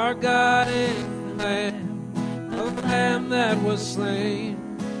 Our God is the Lamb that was slain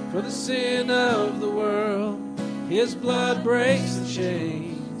for the sin of the world. His blood breaks the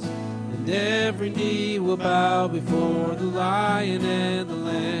chains, and every knee will bow before the Lion and the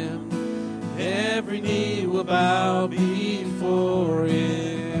Lamb. Every knee will bow before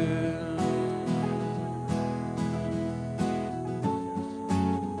Him.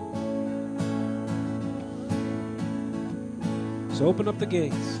 So open up the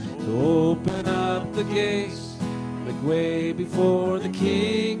gates. Open up the gates. Make way before the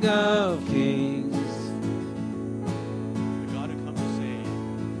King of Kings.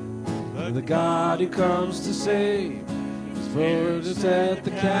 The God who comes to save. His word to set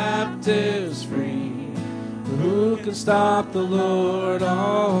the captives free. For who can stop the Lord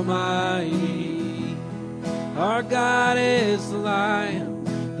Almighty? Our God is the Lion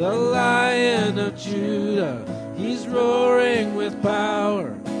of Judah. He's roaring with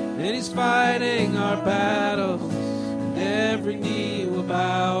power, and He's fighting our battles. And every knee will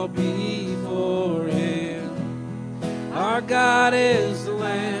bow before Him. Our God is the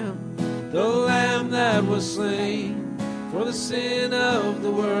Lamb that was slain for the sin of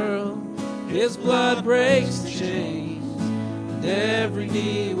the world. His blood breaks the chains, and every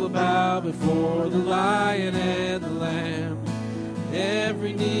knee will bow before the Lion and the Lamb.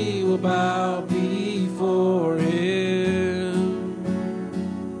 Every knee will bow before Him.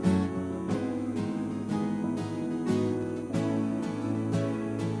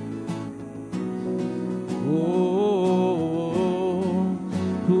 Oh,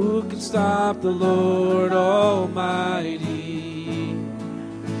 who can stop the Lord Almighty?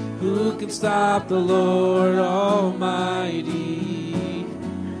 Who can stop the Lord Almighty?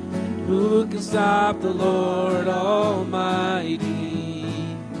 Who can stop the Lord Almighty?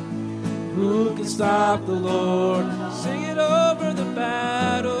 Who can stop the Lord? Sing it over the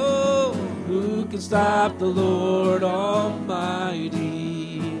battle. Who can stop the Lord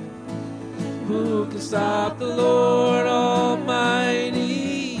Almighty? Who can stop the Lord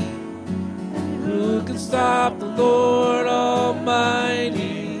Almighty? Who can stop the Lord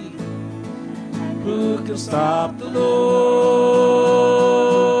Almighty? Who can stop the Lord?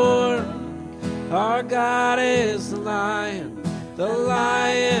 Our God is the Lion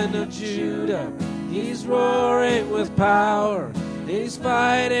of Judah. He's roaring with power, and He's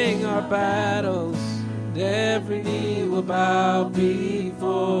fighting our battles, and every knee will bow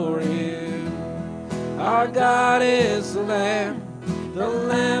before Him. Our God is the Lamb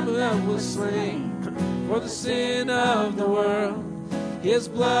that was slain for the sin of the world. His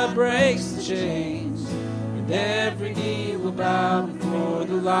blood breaks the chains, and every knee will bow before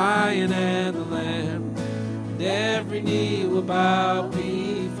the Lion and the Lamb, and every knee will bow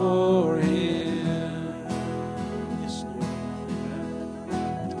before Him. Yes, Lord.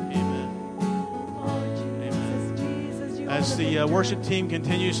 Amen. Amen. As the worship team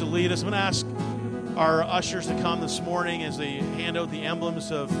continues to lead us, I'm going to ask our ushers to come this morning as they hand out the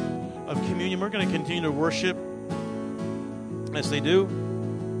emblems of communion. We're going to continue to worship as they do.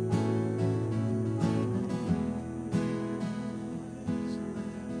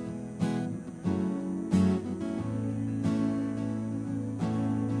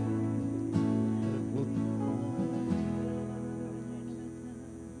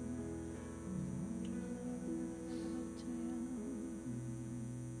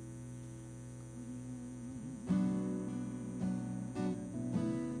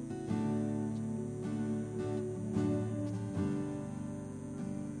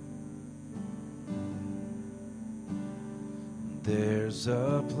 There's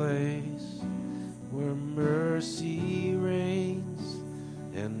a place where mercy reigns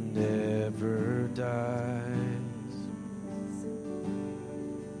and never dies.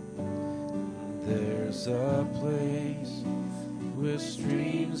 There's a place where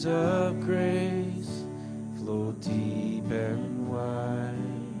streams of grace flow deep and wide,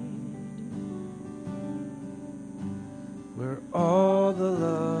 where all the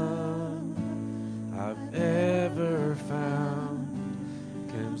love I've ever found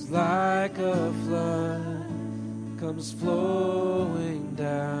comes like a flood, comes flowing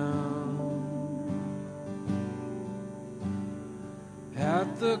down.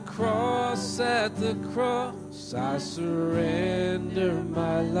 At the cross, I surrender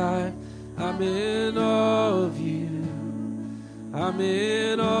my life. I'm in awe of you, I'm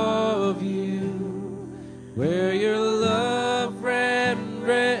in awe of you. Where your love ran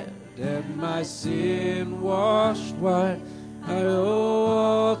red and my sin washed white, I owe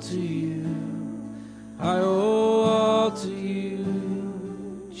all to you, I owe all to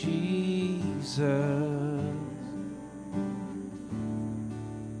you, Jesus.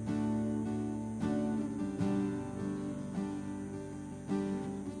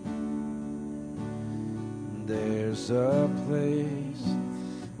 There's a place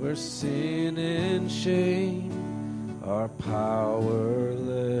where sin and shame are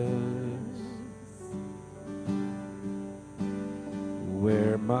powerless,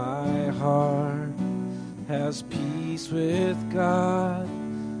 where my heart has peace with God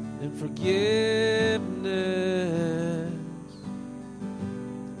and forgiveness,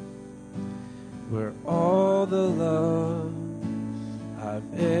 where all the love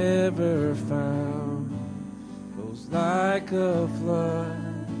I've ever found goes like a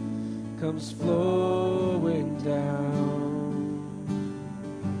flood, comes flowing down.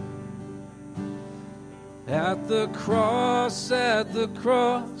 At the cross,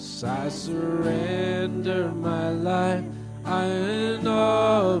 I surrender my life. I'm in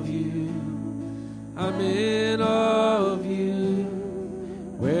awe of you, I'm in awe of you.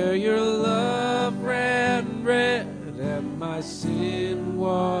 Where your love ran red and my sin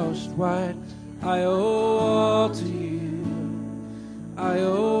washed white, I owe all to you, I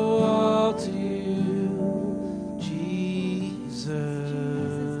owe all to you, Jesus.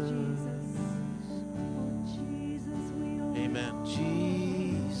 Amen.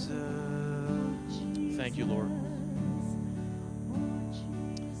 Jesus. Thank you, Lord.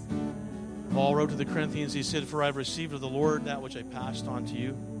 Paul wrote to the Corinthians, he said, "For I have received of the Lord that which I passed on to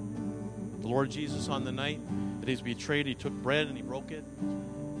you. The Lord Jesus, on the night that he was betrayed, he took bread and he broke it.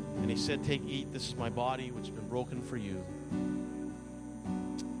 And he said, 'Take, eat, this is my body, which has been broken for you.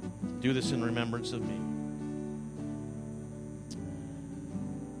 Do this in remembrance of me.'"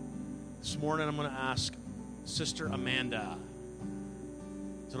 This morning I'm going to ask Sister Amanda.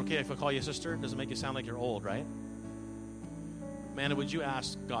 Is it okay if I call you sister? Doesn't make you sound like you're old, right? Amanda, would you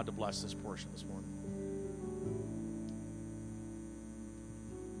ask God to bless this portion this morning?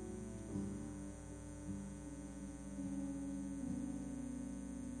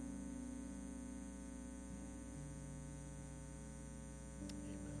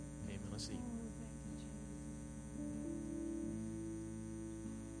 Amen. Let's see.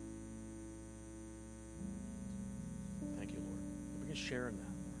 Thank you, Lord. We can share in that,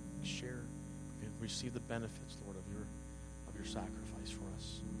 Lord. Share. We can receive the benefits, Lord, of your sacrifice for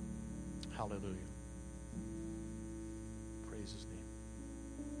us. Hallelujah. Praise his name.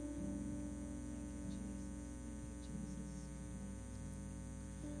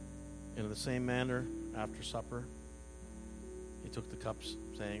 And in the same manner, after supper, he took the cups,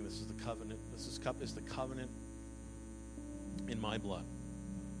 saying, "This is the covenant. This cup is the covenant in my blood.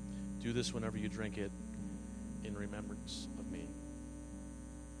 Do this whenever you drink it in remembrance of me."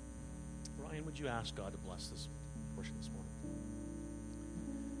 Ryan, would you ask God to bless this portion this morning?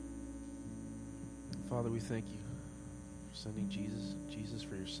 Father, we thank you for sending Jesus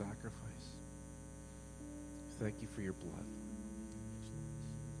for your sacrifice. We thank you for your blood.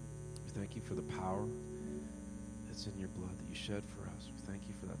 We thank you for the power that's in your blood that you shed for us. We thank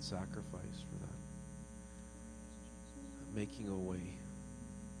you for that sacrifice, for that making a way.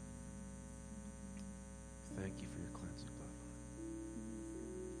 Thank you for your cleansing blood.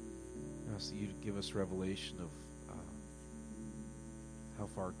 I ask that you give us revelation of how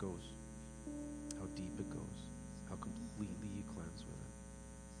far it goes, how deep it goes, how completely you cleanse with it,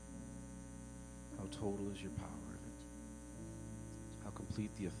 how total is your power in it, how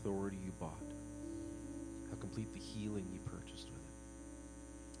complete the authority you bought, how complete the healing you purchased with it,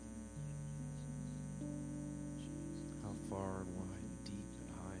 how far and wide and deep and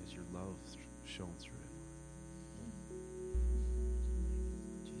high is your love shown through it.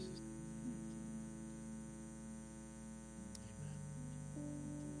 Jesus. Amen.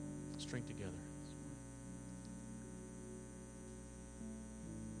 Let's drink together.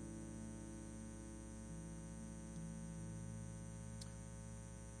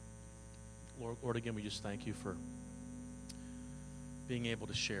 Lord, again, we just thank you for being able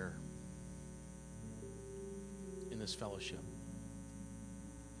to share in this fellowship.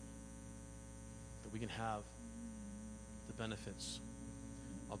 That we can have the benefits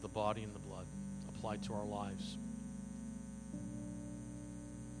of the body and the blood applied to our lives.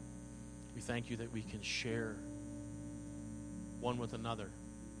 We thank you that we can share one with another.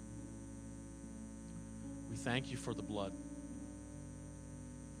 We thank you for the blood.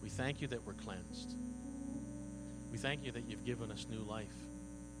 We thank you that we're cleansed. We thank you that you've given us new life.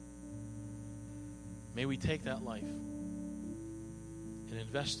 May we take that life and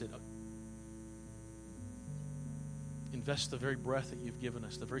invest the very breath that you've given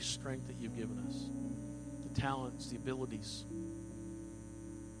us, the very strength that you've given us, the talents, the abilities,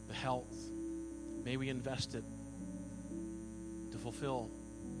 the health. May we invest it to fulfill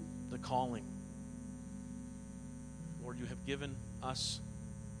the calling. Lord, you have given us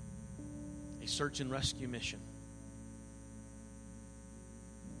a search and rescue mission.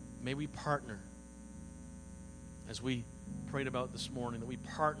 May we partner, as we prayed about this morning, that we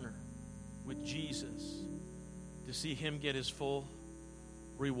partner with Jesus to see him get his full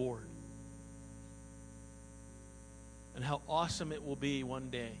reward. And how awesome it will be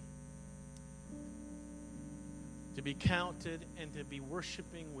one day to be counted and to be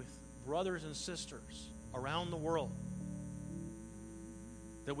worshiping with brothers and sisters around the world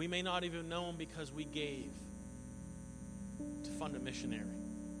that we may not even know him because we gave to fund a missionary.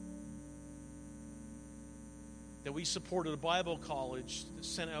 That we supported a Bible college that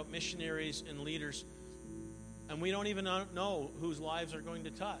sent out missionaries and leaders, and we don't even know whose lives are going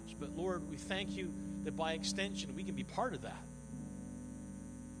to touch. But Lord, we thank you that by extension we can be part of that.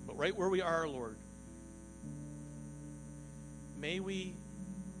 But right where we are, Lord, may we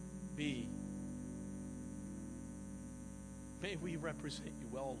represent you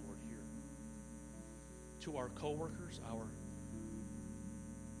well, Lord, here. To our co-workers, our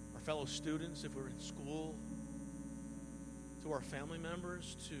fellow students, if we're in school, to our family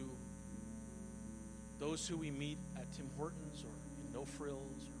members, to those who we meet at Tim Hortons or in No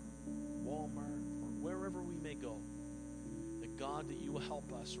Frills or Walmart or wherever we may go. That God, that you will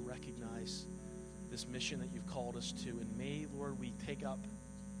help us recognize this mission that you've called us to. And may, Lord, we take up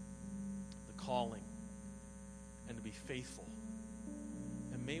the calling and to be faithful.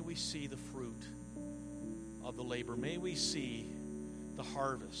 And may we see the fruit of the labor. May we see the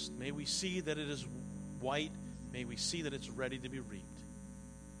harvest. May we see that it is white. May we see that it's ready to be reaped.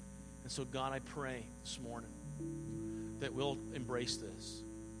 And so, God, I pray this morning that we'll embrace this.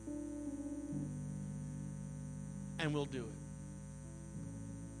 And we'll do it.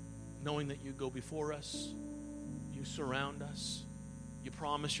 Knowing that you go before us, you surround us, you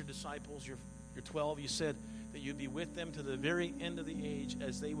promise your disciples, your 12, you said that you'd be with them to the very end of the age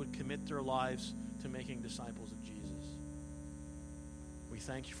as they would commit their lives to making disciples of Jesus. We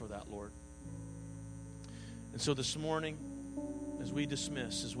thank you for that, Lord. And so this morning, as we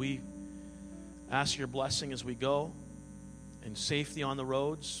dismiss, as we ask your blessing as we go, and safety on the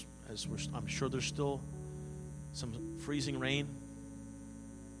roads, I'm sure there's still some freezing rain.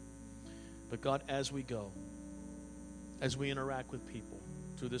 But God, as we go, as we interact with people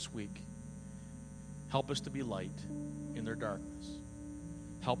through this week, help us to be light in their darkness.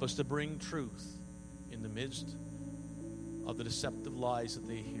 Help us to bring truth in the midst of the deceptive lies that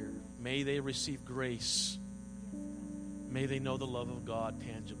they hear. May they receive grace. May they know the love of God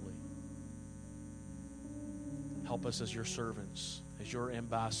tangibly. Help us as your servants, as your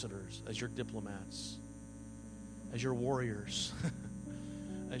ambassadors, as your diplomats, as your warriors,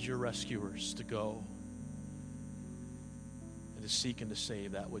 as your rescuers, to go and to seek and to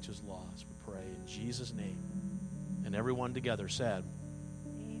save that which is lost. We pray in Jesus' name. And everyone together said,